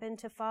supporters happen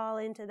to fall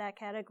into that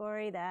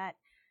category that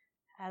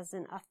has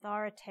an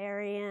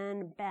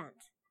authoritarian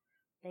bent.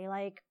 They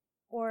like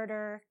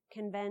order,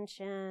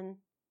 convention,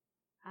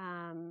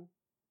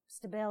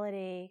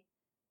 stability,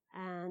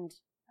 and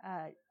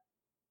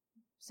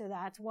so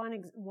that's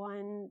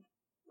one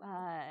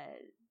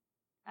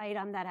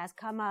item that has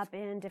come up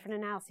in different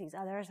analyses.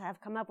 Others have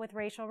come up with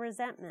racial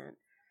resentment.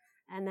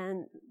 And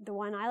then the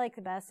one I like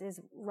the best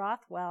is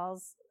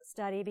Rothwell's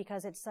study,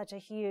 because it's such a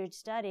huge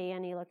study,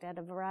 and he looked at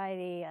a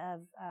variety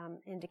of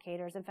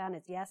indicators and found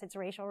it's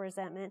racial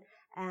resentment,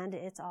 and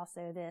it's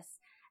also this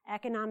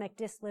economic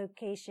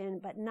dislocation,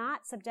 but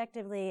not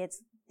subjectively.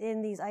 It's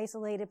in these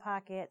isolated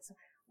pockets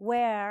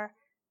where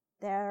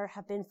there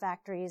have been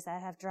factories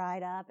that have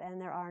dried up and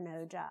there are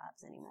no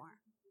jobs anymore.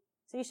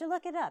 So you should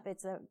look it up.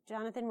 It's a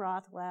Jonathan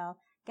Rothwell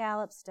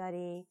Gallup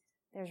study.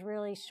 There's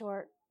really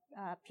short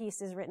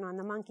pieces written on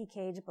the Monkey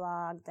Cage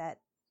blog that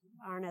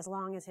aren't as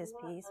long as his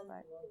piece,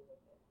 but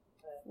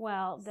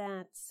well,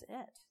 that's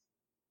it.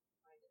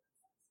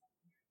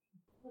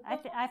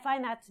 I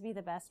find that to be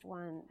the best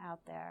one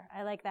out there.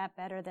 I like that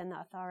better than the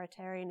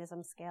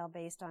authoritarianism scale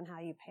based on how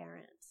you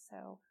parent.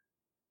 So,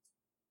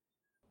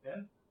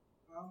 Ben?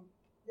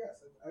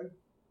 Yes,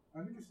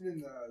 I'm interested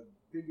in the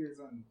figures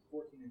on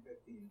 14 and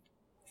 15,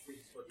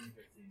 pages 14 and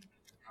 15.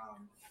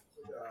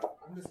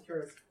 I'm just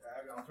curious. I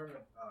have an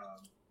alternative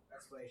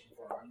explanation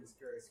for it. I'm just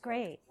curious.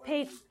 Great.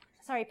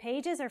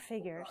 Pages or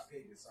figures?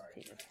 Pages, sorry.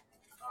 Pages.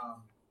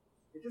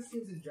 It just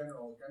seems in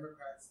general,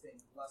 Democrats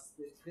think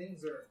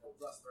things are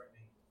less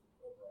threatening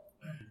overall.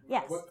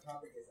 Yes. What the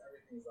topic is,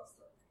 everything is less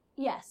threatening.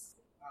 Yes.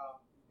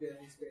 At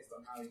least based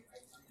on how I'm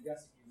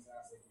guessing he was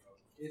asking,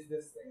 is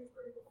this thing a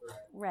critical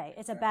threat? Right.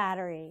 It's a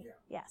battery.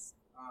 Yeah. Yes.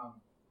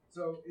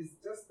 So is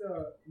just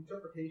the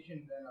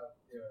interpretation then of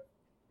the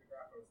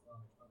graph of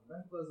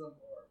fundamentalism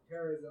or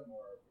terrorism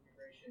or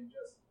immigration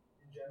just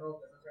in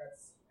general,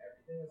 Democrats see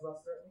everything as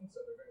less threatening,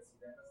 so they're going to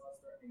see them as less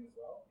threatening as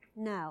well?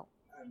 No.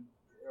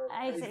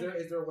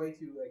 Is there a way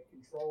to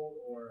control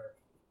or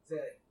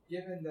say,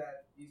 given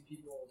that these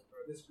people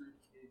or this group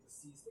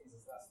sees things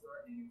as less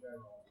threatening in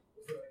general,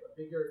 is there a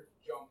bigger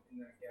jump in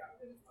that gap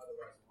than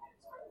otherwise would be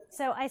expected?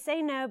 So I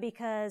say no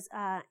because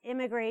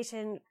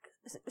immigration.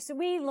 So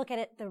we look at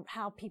it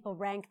how people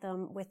rank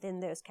them within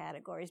those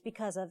categories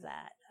because of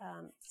that.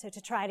 So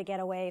to try to get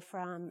away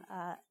from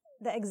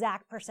the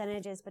exact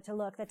percentages, but to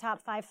look, the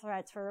top 5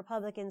 threats for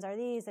Republicans are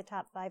these, the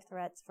top 5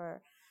 threats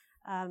for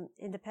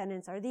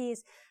independents are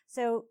these.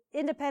 So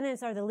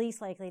independents are the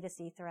least likely to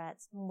see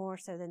threats, more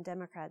so than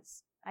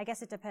Democrats. I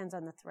guess it depends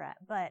on the threat,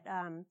 but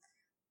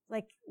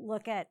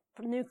look at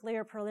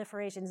nuclear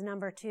proliferation's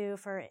number 2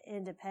 for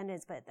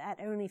independents, but at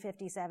only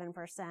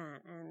 57%,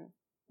 and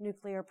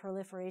nuclear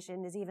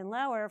proliferation is even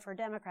lower for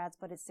Democrats,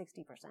 but it's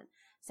 60%.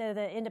 So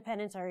the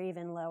independents are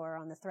even lower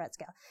on the threat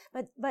scale.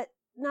 But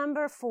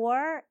number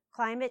 4,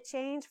 climate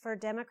change for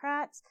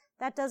Democrats,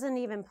 that doesn't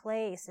even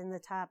place in the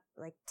top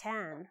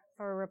 10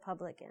 for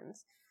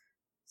Republicans.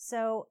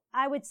 So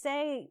I would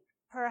say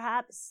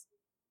perhaps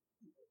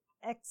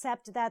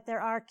accept that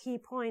there are key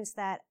points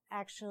that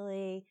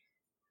actually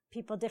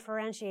people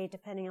differentiate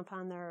depending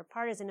upon their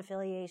partisan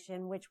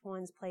affiliation, which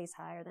ones place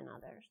higher than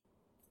others.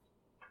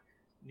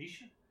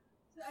 Nisha?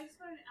 So I just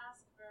wanted to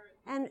ask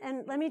for...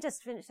 And let me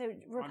just finish. So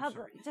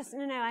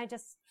I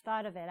just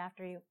thought of it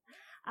after you.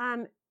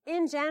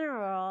 In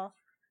general,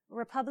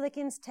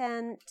 Republicans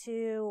tend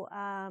to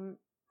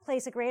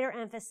place a greater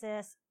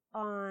emphasis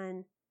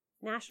on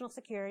national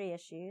security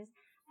issues,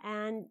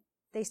 and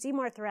they see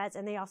more threats,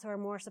 and they also are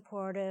more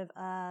supportive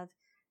of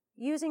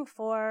using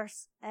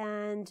force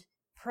and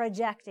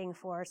projecting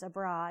force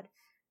abroad.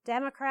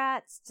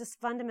 Democrats just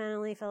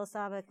fundamentally,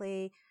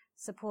 philosophically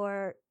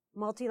support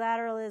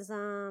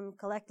multilateralism,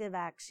 collective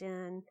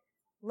action,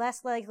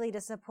 less likely to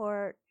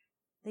support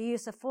the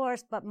use of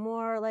force, but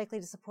more likely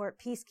to support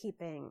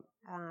peacekeeping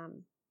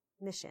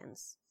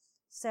missions.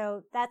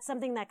 So that's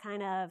something that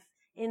kind of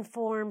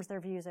informs their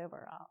views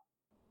overall.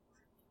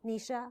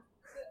 Nisha?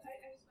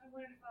 So I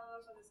wanted to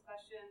follow up on this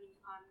question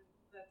on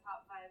the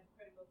top 5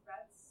 critical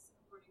threats,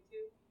 according to,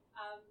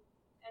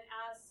 and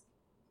ask,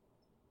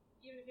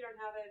 even if you don't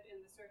have it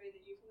in the survey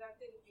that you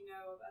conducted, if you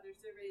know of other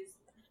surveys,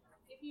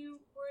 if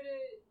you were to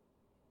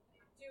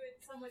do it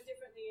somewhat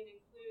differently and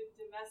include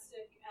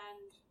domestic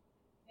and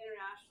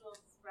international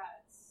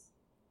threats,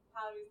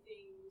 how do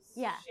things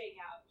shake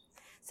out?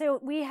 So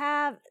we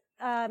have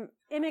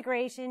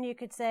immigration, you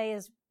could say,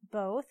 is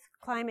both.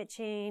 Climate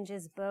change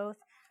is both.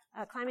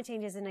 Climate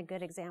change isn't a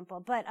good example,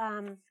 but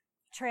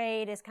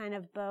trade is kind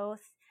of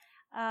both.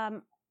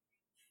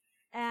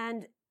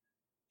 And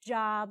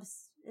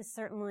jobs is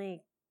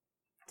certainly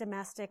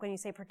domestic. When you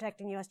say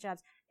protecting U.S.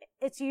 jobs,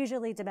 it's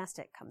usually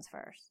domestic comes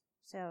first.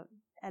 So,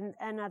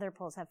 and other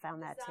polls have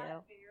found that too. Does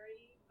that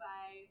vary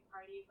by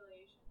party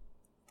affiliation?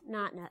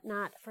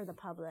 Not for the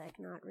public,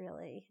 not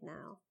really,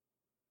 no.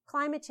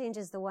 Climate change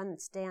is the one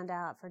that stand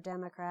out for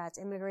Democrats.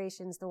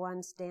 Immigration's the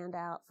one stand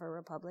out for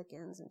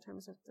Republicans in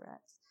terms of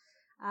threats.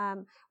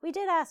 We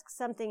did ask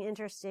something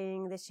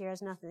interesting this year.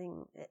 Is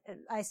nothing.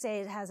 I say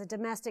it has a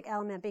domestic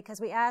element because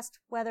we asked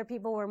whether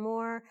people were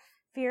more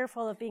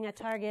fearful of being a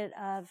target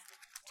of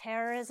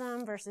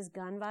terrorism versus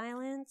gun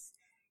violence,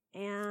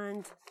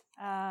 and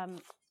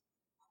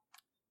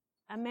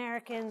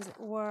Americans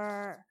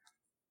were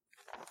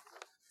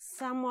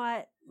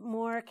somewhat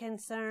more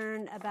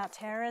concerned about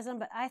terrorism,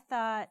 but I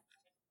thought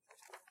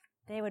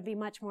they would be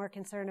much more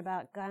concerned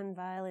about gun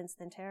violence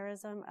than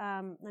terrorism.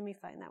 Let me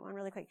find that one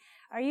really quick.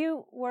 Are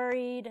you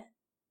worried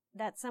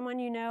that someone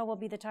you know will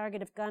be the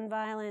target of gun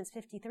violence?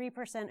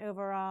 53%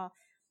 overall.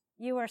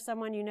 You or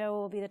someone you know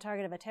will be the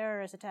target of a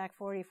terrorist attack?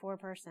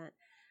 44%.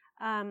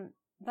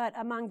 But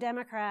among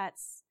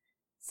Democrats,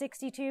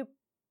 62,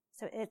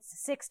 so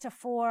it's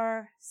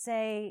 6-4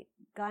 say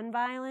gun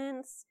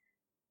violence,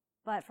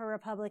 but for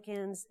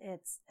Republicans,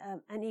 it's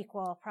an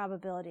equal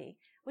probability,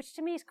 which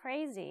to me is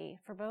crazy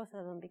for both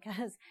of them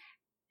because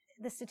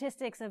the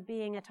statistics of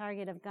being a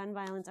target of gun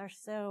violence are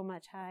so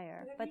much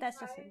higher. Have but you that's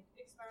tried just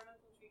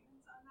experimental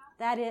treatments on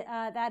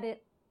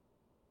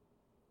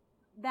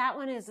that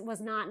one was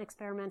not an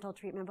experimental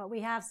treatment, but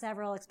we have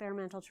several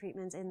experimental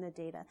treatments in the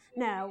data.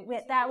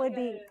 That would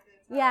be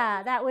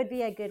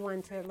a good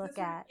one to look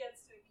at. This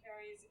gets to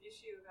Carrie's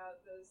issue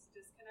about those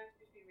disconnects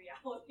between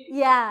reality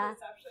and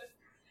perception.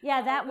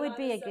 Yeah, that but would on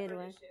be a a good separate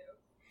one. issue.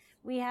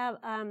 We have,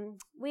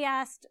 we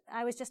asked,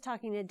 I was just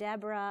talking to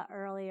Deborah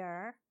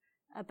earlier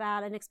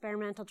about an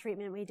experimental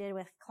treatment we did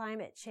with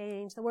climate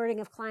change, the wording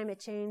of climate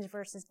change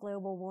versus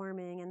global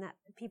warming, and that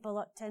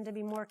people tend to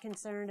be more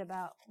concerned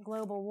about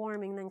global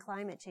warming than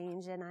climate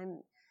change, and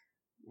I'm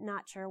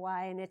not sure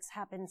why, and it's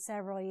happened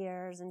several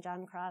years, and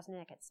John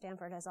Krosnick at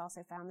Stanford has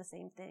also found the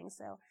same thing,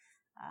 so,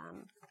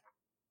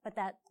 but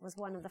that was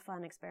one of the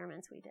fun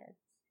experiments we did.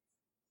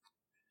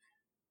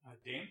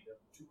 Dan? Yeah,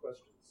 2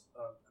 questions.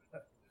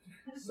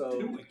 So,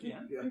 Two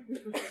again. Yeah.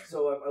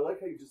 So I like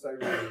how you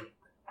disaggregated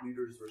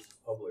leaders versus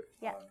public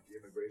on the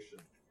immigration.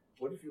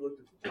 What if you looked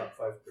at the top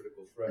 5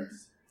 critical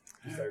threats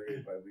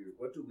disaggregated by leaders?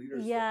 What do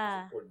leaders think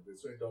is important? They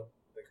certainly don't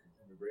think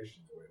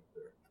immigration is way up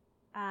there.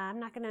 I'm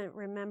not going to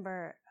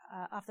remember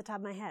off the top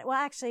of my head. Well,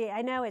 actually,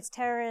 I know it's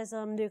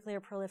terrorism, nuclear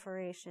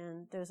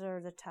proliferation. Those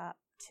are the top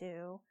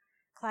 2.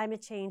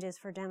 Climate change is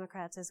for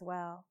Democrats as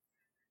well.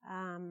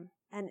 And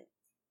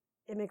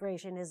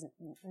immigration is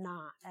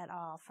not at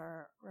all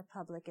for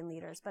Republican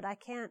leaders, but I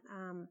can't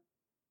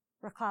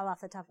recall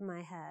off the top of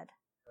my head.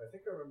 I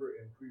think I remember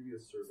in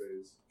previous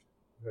surveys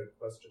you had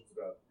questions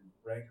about the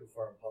rank of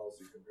foreign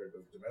policy compared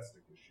to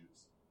domestic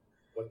issues,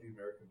 what the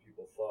American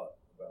people thought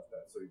about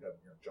that. So you'd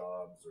have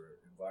jobs or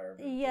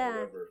environment or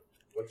whatever.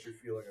 What's your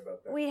feeling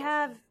about that?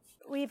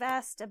 We've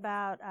asked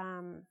about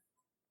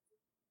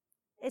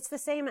it's the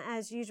same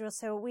as usual.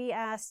 So we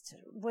asked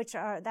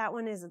that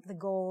one is the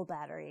goal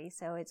battery.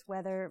 So it's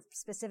whether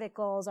specific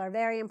goals are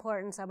very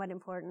important, somewhat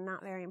important,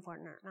 not very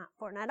important, or not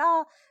important at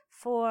all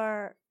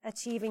for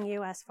achieving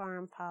U.S.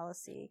 foreign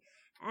policy.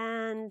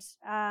 And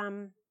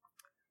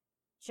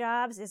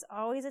jobs is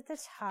always at the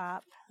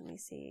top. Let me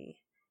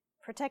see.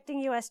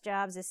 Protecting U.S.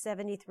 jobs is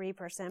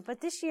 73%. But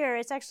this year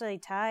it's actually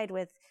tied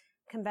with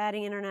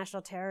combating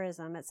international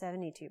terrorism at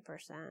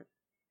 72%.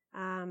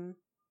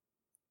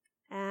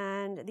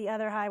 And the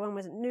other high one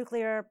was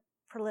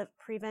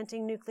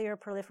preventing nuclear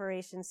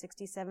proliferation,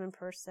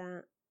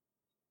 67%.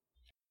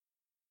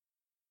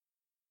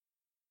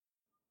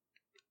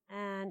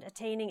 And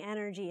attaining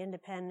energy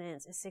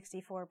independence is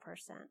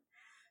 64%.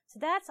 So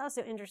that's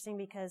also interesting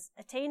because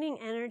attaining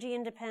energy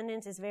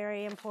independence is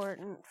very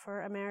important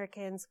for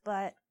Americans,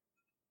 but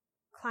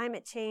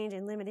climate change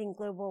and limiting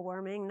global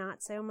warming,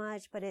 not so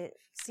much. But it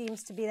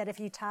seems to be that if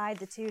you tied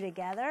the two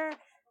together,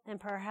 then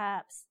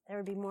perhaps there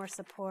would be more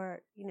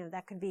support,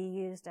 that could be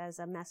used as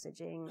a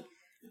messaging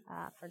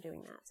for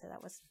doing that. So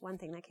that was one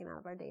thing that came out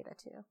of our data,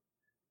 too.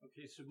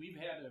 Okay, so we've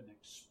had an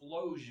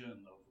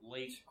explosion of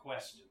late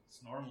questions.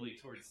 Normally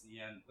towards the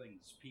end,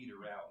 things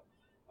peter out.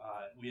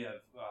 We have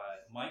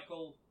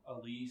Michael,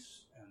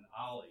 Elise, and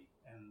Ali.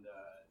 And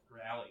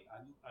Ali,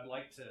 I'd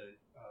like to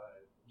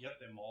get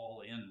them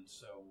all in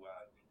so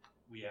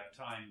we have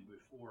time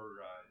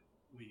before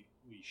we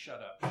shut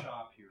up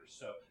shop here.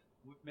 So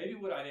maybe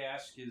what I'd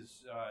ask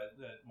is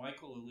that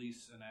Michael,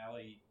 Elise, and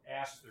Ali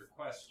ask their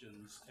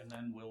questions, and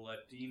then we'll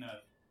let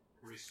Dina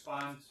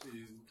respond to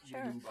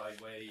you by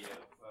way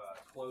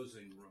of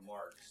closing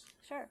remarks.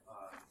 Sure.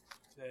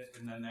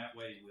 And then that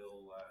way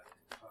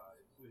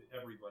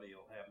everybody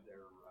will have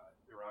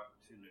their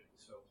opportunity.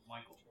 So,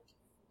 Michael.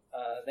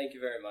 Thank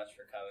you very much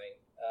for coming.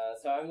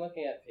 So I'm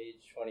looking at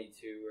page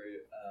 22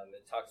 where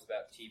it talks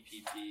about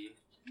TPP,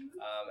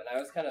 and I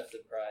was kind of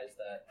surprised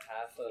that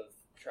half of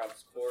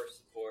Trump's core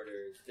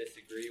supporters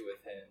disagree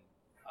with him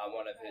on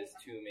one of his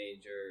 2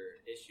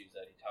 major issues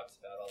that he talks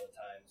about all the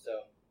time.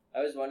 So I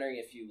was wondering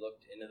if you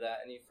looked into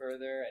that any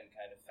further and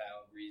kind of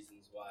found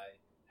reasons why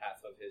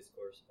half of his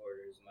core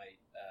supporters might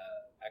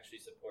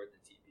actually support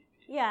the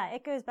TPP. Yeah,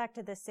 it goes back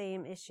to the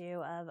same issue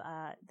of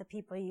the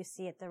people you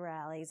see at the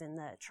rallies and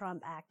the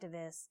Trump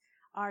activists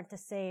aren't the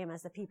same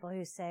as the people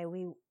who say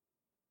we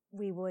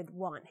we would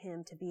want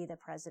him to be the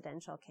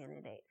presidential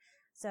candidate.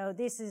 So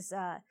this is,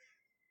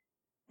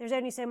 there's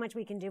only so much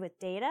we can do with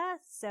data.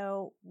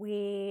 So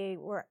we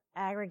were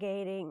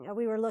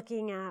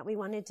we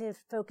wanted to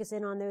focus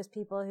in on those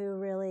people who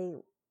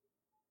really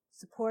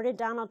supported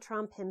Donald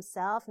Trump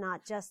himself,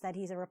 not just that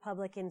he's a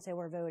Republican, so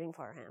we're voting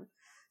for him.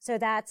 So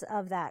that's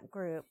of that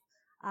group.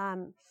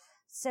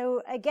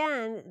 So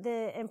again,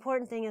 the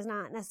important thing is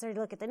not necessarily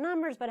to look at the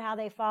numbers, but how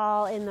they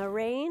fall in the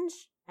range.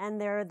 And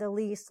they're the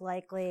least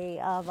likely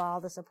of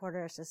all the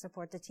supporters to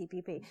support the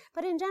TPP.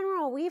 But in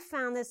general, we've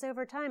found this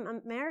over time.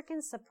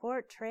 Americans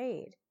support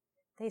trade.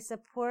 They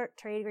support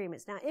trade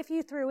agreements. Now, if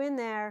you threw in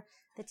there,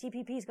 the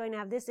TPP is going to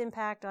have this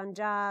impact on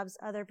jobs,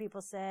 other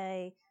people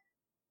say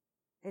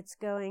it's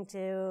going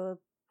to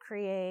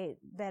create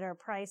better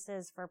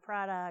prices for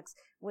products,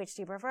 which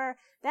do you prefer?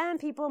 Then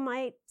people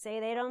might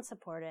say they don't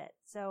support it.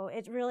 So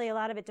it's really, a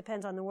lot of it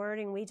depends on the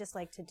wording. We just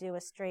like to do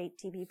a straight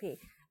TPP.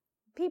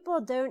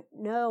 People don't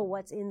know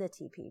what's in the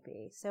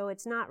TPP, so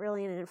it's not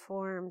really an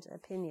informed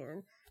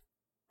opinion.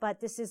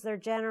 But this is their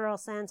general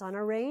sense on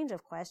a range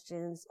of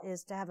questions,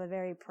 is to have a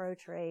very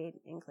pro-trade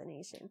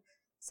inclination.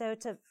 So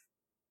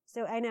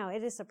I know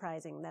it is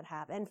surprising that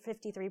and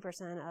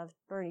 53% of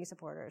Bernie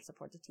supporters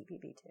support the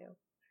TPP too.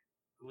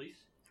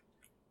 Elise?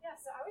 Yeah,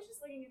 so I was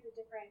just looking at the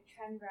different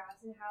trend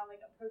graphs and how,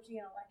 like, approaching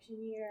an election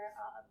year,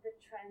 the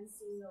trends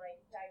seem to,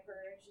 like,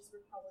 diverge, just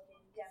Republican,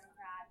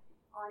 Democrat,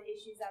 on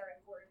issues that are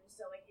important,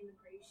 so like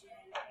immigration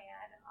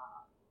and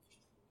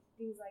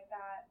things like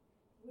that.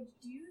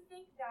 Do you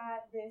think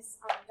that this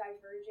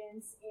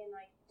divergence in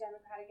like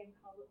Democratic and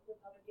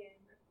Republican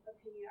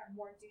opinion are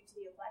more due to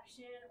the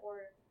election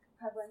or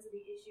prevalence of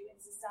the issue in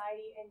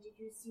society? And did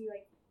you see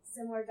like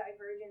similar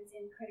divergence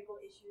in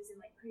critical issues in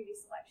like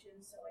previous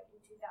elections? So like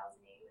in 2008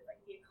 with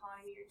like the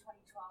economy, or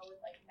 2012 with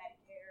like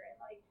Medicare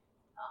and like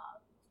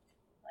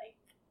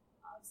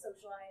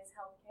socialized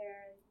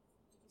healthcare.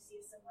 See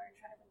a similar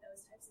trend in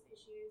those types of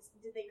issues?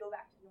 Did they go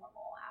back to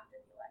normal after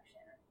the election,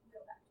 or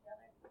go back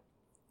together?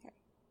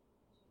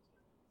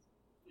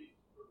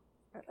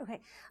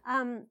 Okay.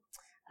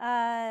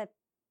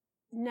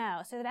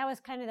 No. So that was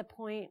kind of the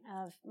point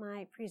of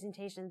my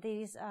presentation.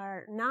 These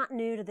are not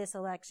new to this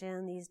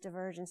election, these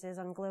divergences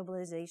on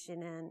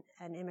globalization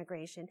and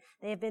immigration.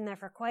 They have been there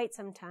for quite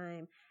some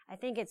time. I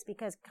think it's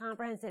because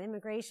comprehensive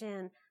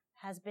immigration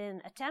has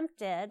been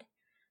attempted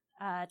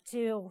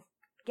to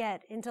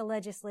get into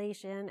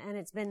legislation, and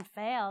it's been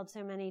failed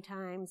so many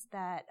times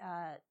that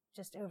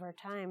just over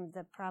time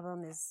the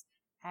problem is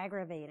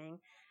aggravating.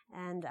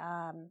 And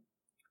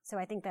so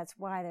I think that's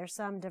why there's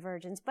some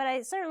divergence. But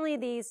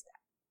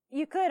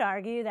you could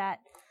argue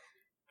that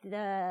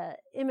the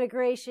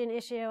immigration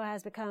issue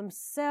has become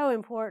so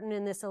important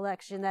in this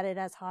election that it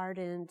has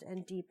hardened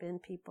and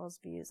deepened people's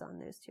views on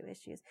those two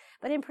issues.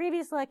 But in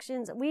previous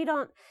elections,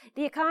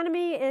 the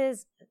economy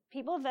is,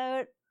 people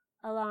vote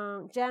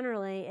along,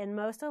 generally, in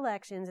most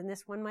elections, and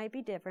this one might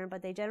be different,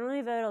 but they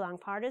generally vote along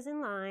partisan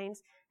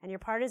lines, and your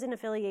partisan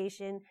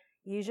affiliation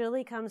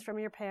usually comes from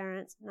your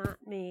parents, not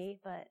me,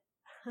 but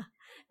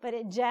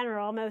in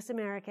general, most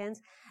Americans,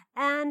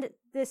 and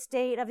the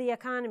state of the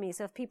economy.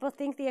 So if people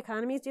think the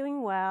economy is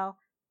doing well,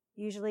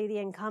 usually the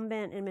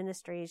incumbent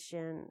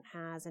administration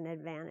has an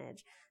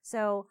advantage.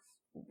 So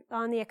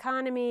on the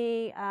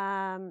economy,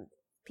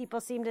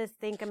 people seem to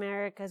think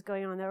America is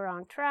going on the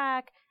wrong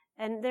track.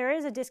 And there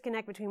is a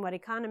disconnect between what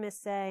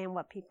economists say and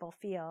what people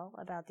feel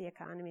about the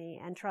economy.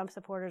 And Trump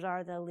supporters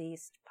are the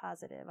least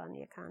positive on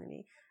the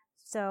economy.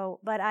 So,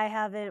 but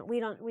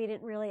we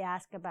didn't really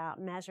ask about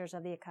measures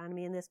of the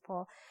economy in this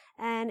poll.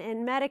 And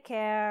in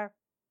Medicare,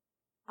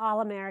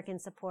 all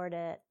Americans support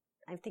it.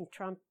 I think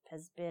Trump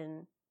has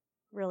been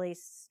really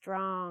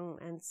strong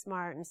and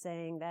smart in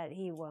saying that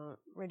he won't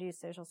reduce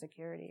Social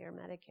Security or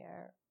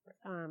Medicare,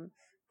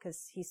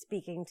 because he's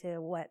speaking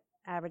to what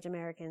average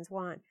Americans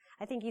want.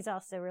 I think he's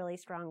also really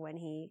strong when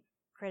he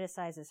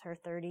criticizes her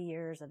 30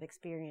 years of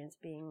experience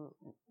being,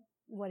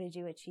 what did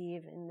you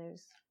achieve in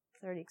those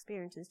 30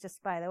 experiences,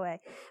 just by the way.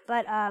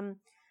 But,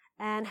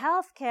 and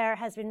healthcare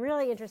has been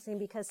really interesting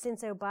because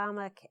since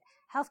Obama,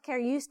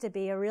 healthcare used to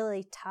be a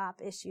really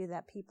top issue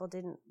that people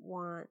didn't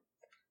want,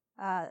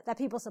 that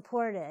people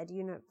supported,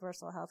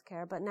 universal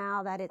healthcare. But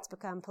now that it's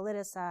become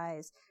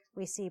politicized,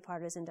 we see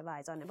partisan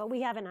divides on it. But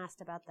we haven't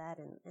asked about that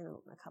in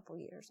a couple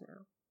years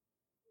now.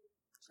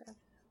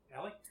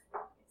 Allie?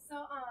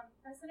 So, I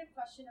just had a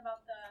question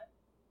about the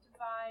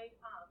divide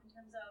in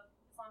terms of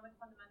Islamic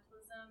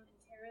fundamentalism and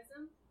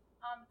terrorism.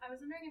 I was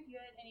wondering if you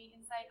had any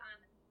insight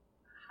on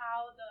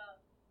how the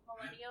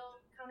millennial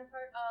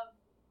counterpart of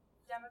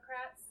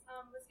Democrats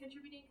was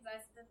contributing, because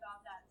I still thought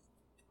that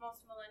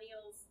most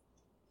millennials,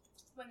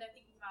 when they're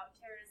thinking about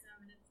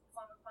terrorism and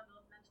Islamic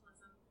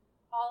fundamentalism,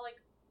 all like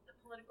the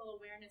political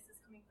awareness is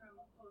coming from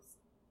a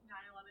post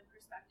 9/11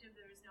 perspective.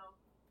 They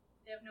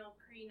have no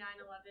pre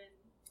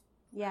 9/11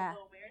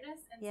 political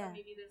awareness, and so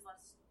maybe there's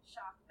less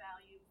shock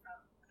value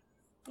from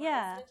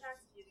attacks.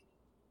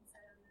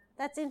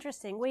 That's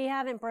interesting. We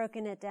haven't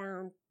broken it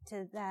down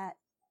to that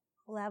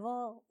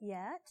level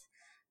yet,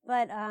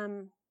 but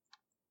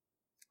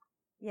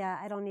yeah,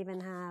 I don't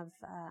even have,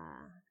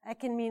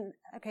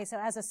 okay, so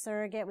as a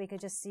surrogate, we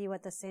could just see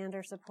what the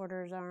Sanders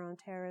supporters are on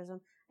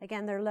terrorism.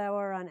 Again, they're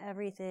lower on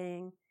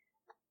everything.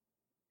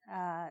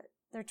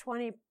 They're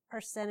 20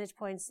 percentage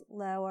points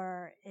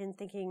lower in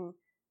thinking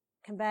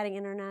combating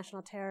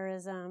international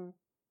terrorism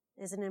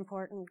is an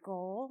important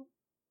goal.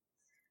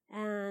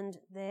 And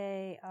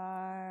they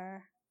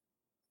are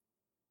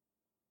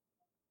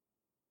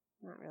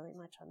not really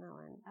much on that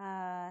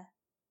one.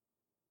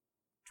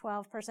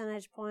 12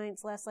 percentage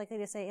points less likely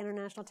to say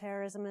international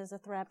terrorism is a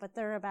threat, but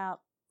they're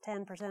about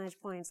 10 percentage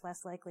points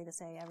less likely to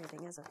say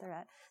everything is a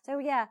threat. So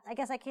yeah, I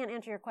guess I can't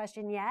answer your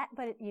question yet,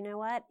 but you know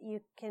what?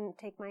 You can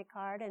take my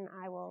card and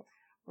I will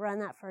run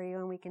that for you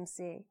and we can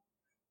see.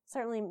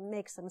 Certainly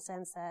makes some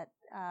sense that,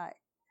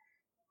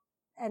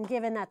 and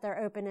given that their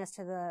openness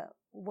to the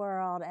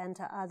world and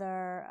to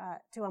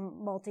to a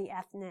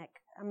multi-ethnic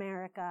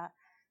America,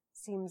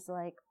 seems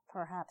like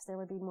perhaps there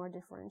would be more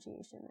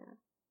differentiation there.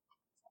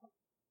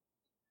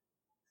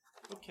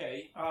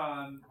 Okay,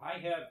 I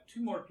have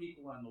two more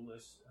people on the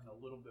list and a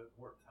little bit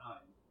more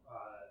time.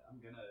 I'm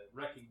going to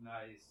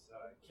recognize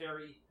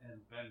Carrie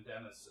and Ben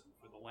Dennison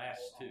for the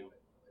last two.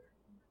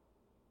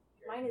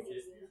 Mine is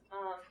easy.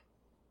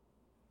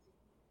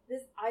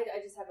 I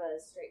just have a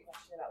straight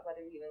question about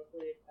whether you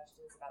included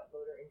questions about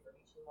voter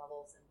information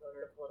levels and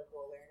voter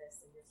political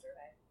awareness in your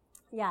survey.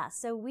 Yeah,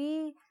 so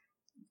we,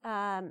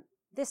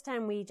 this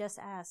time we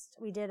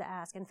did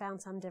ask and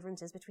found some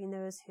differences between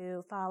those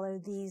who follow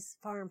these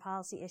foreign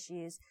policy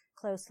issues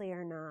closely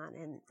or not.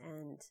 And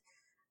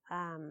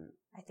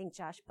I think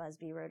Josh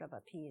Busby wrote up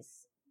a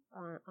piece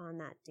on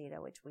that data,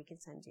 which we can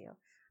send you.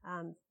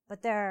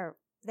 But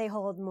they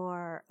hold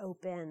more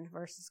open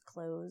versus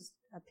closed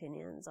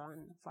opinions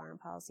on foreign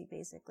policy,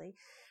 basically.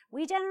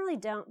 We generally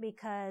don't,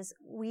 because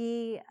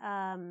we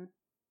are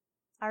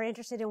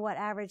interested in what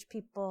average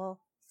people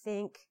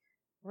think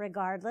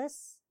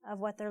regardless of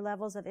what their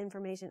levels of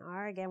information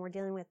are. Again, we're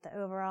dealing with the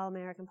overall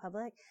American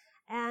public.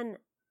 And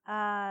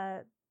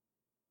there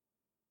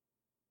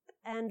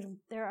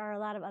are a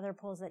lot of other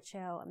polls that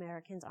show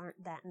Americans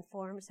aren't that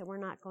informed, so we're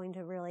not going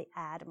to really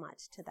add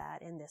much to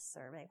that in this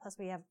survey. Plus,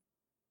 we have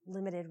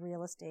limited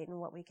real estate and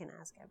what we can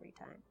ask every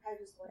time. I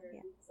just wondered,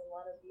 because a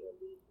lot of the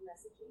elite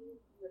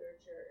messaging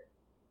literature,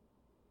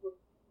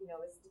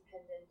 is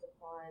dependent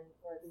upon,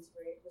 or at least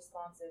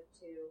responsive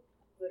to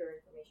voter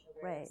information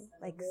awareness. Right,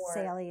 and like more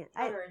salient.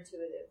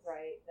 Counterintuitive,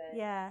 right? That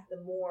yeah. The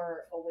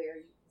more aware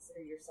you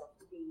consider yourself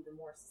to be, the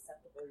more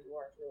susceptible you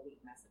are to elite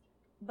messaging.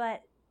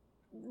 But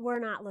we're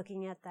not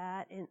looking at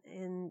that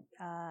in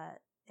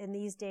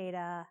these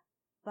data.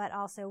 But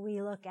also,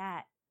 we look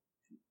at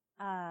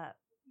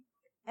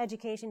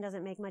education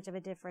doesn't make much of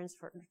a difference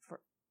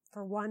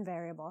for one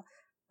variable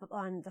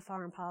on the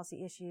foreign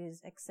policy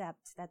issues,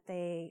 except that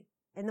they,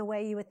 in the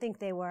way you would think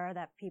they were,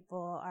 that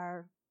people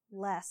are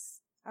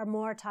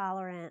more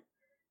tolerant,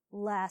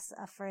 less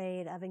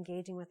afraid of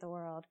engaging with the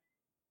world,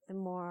 the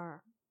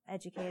more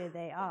educated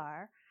they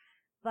are.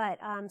 But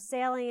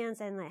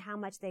salience and like how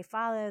much they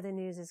follow the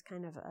news is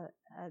kind of a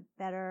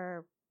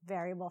better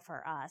variable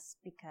for us,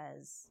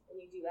 because... And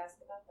you do ask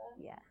about that?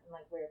 Yeah. And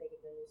like where they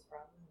get the news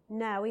from?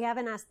 No, we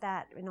haven't asked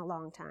that in a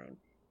long time,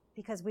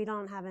 because we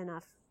don't have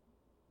enough.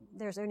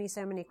 There's only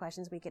so many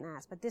questions we can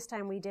ask. But this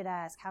time we did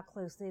ask how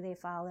closely they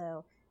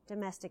follow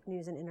domestic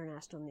news and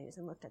international news,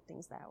 and looked at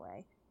things that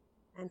way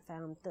and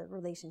found the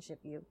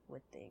relationship you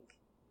would think.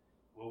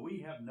 Well, we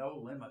have no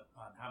limit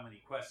on how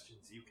many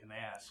questions you can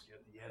ask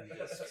at the end of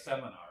this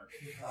seminar,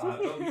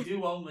 but we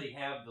do only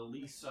have the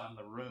lease on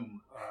the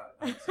room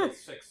until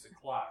 6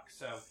 o'clock.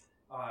 So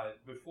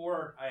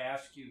before I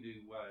ask you to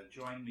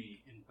join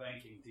me in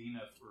thanking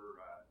Dina for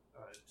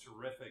a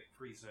terrific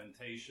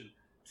presentation,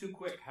 two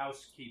quick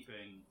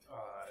housekeeping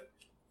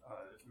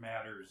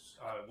matters.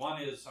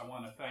 One is I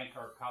want to thank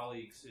our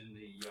colleagues in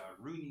the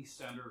Rooney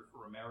Center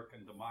for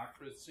American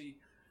Democracy,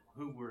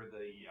 who were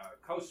the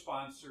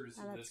co-sponsors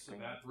of this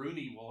event.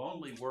 Rooney will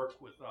only work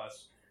with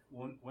us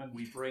when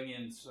we bring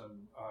in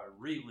some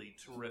really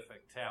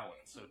terrific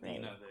talent. So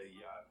Dina,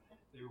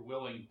 they were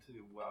willing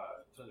to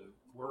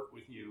work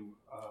with you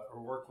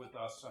or work with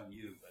us on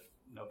you, but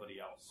nobody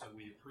else. So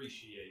we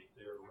appreciate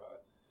their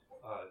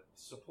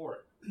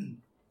support.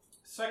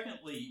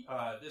 Secondly,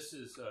 this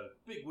is a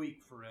big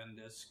week for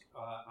NDISC.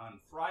 On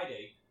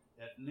Friday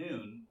at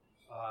noon,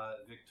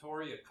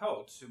 Victoria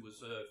Coates, who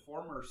was a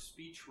former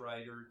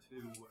speechwriter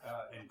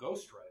and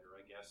ghostwriter,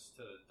 I guess,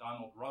 to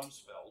Donald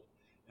Rumsfeld,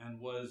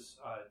 and was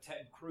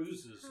Ted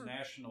Cruz's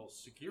national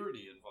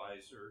security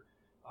advisor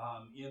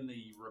in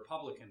the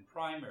Republican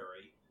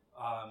primary,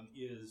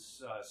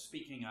 is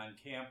speaking on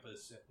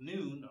campus at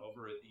noon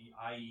over at the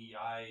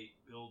IEI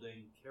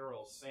building,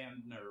 Carol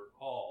Sandner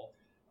Hall,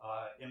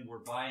 and we're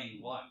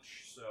buying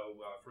lunch.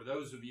 So for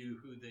those of you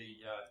who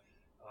the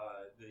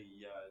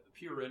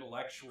pure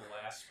intellectual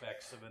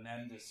aspects of an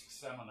NDISC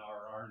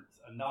seminar aren't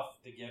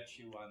enough to get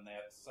you on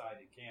that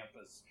side of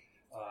campus,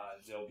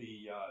 there'll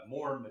be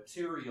more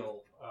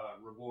material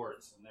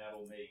rewards, and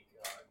that'll make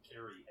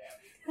Carrie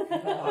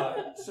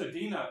happy. So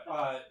Dina,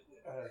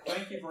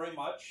 Thank you very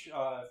much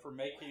for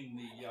making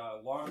the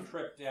long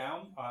trip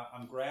down.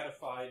 I'm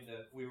gratified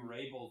that we were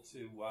able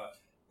to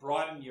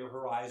broaden your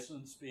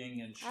horizons. Being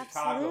in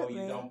Chicago,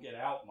 Absolutely. you don't get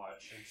out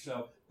much. And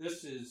so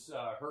this is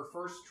her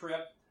first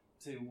trip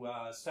to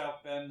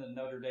South Bend and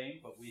Notre Dame,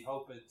 but we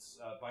hope it's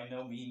by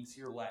no means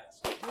your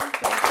last.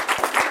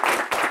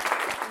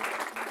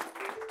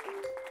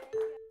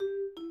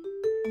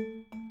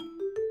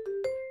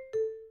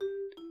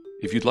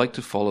 If you'd like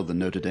to follow the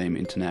Notre Dame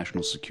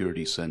International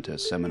Security Center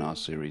seminar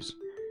series,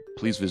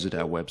 please visit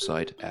our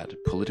website at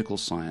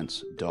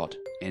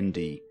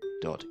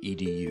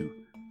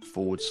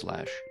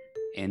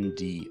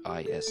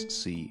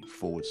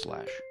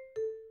politicalscience.nd.edu/NDISC/,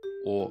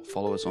 or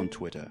follow us on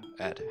Twitter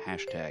at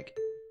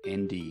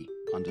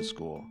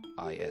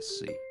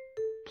 #ND_ISC.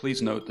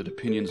 Please note that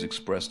opinions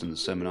expressed in the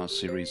seminar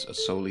series are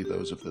solely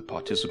those of the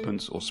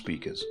participants or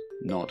speakers,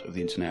 not of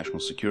the International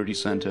Security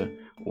Center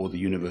or the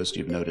University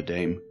of Notre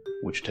Dame,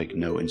 which take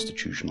no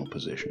institutional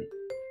position.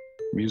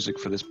 Music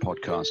for this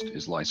podcast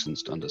is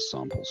licensed under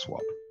Sample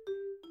Swap.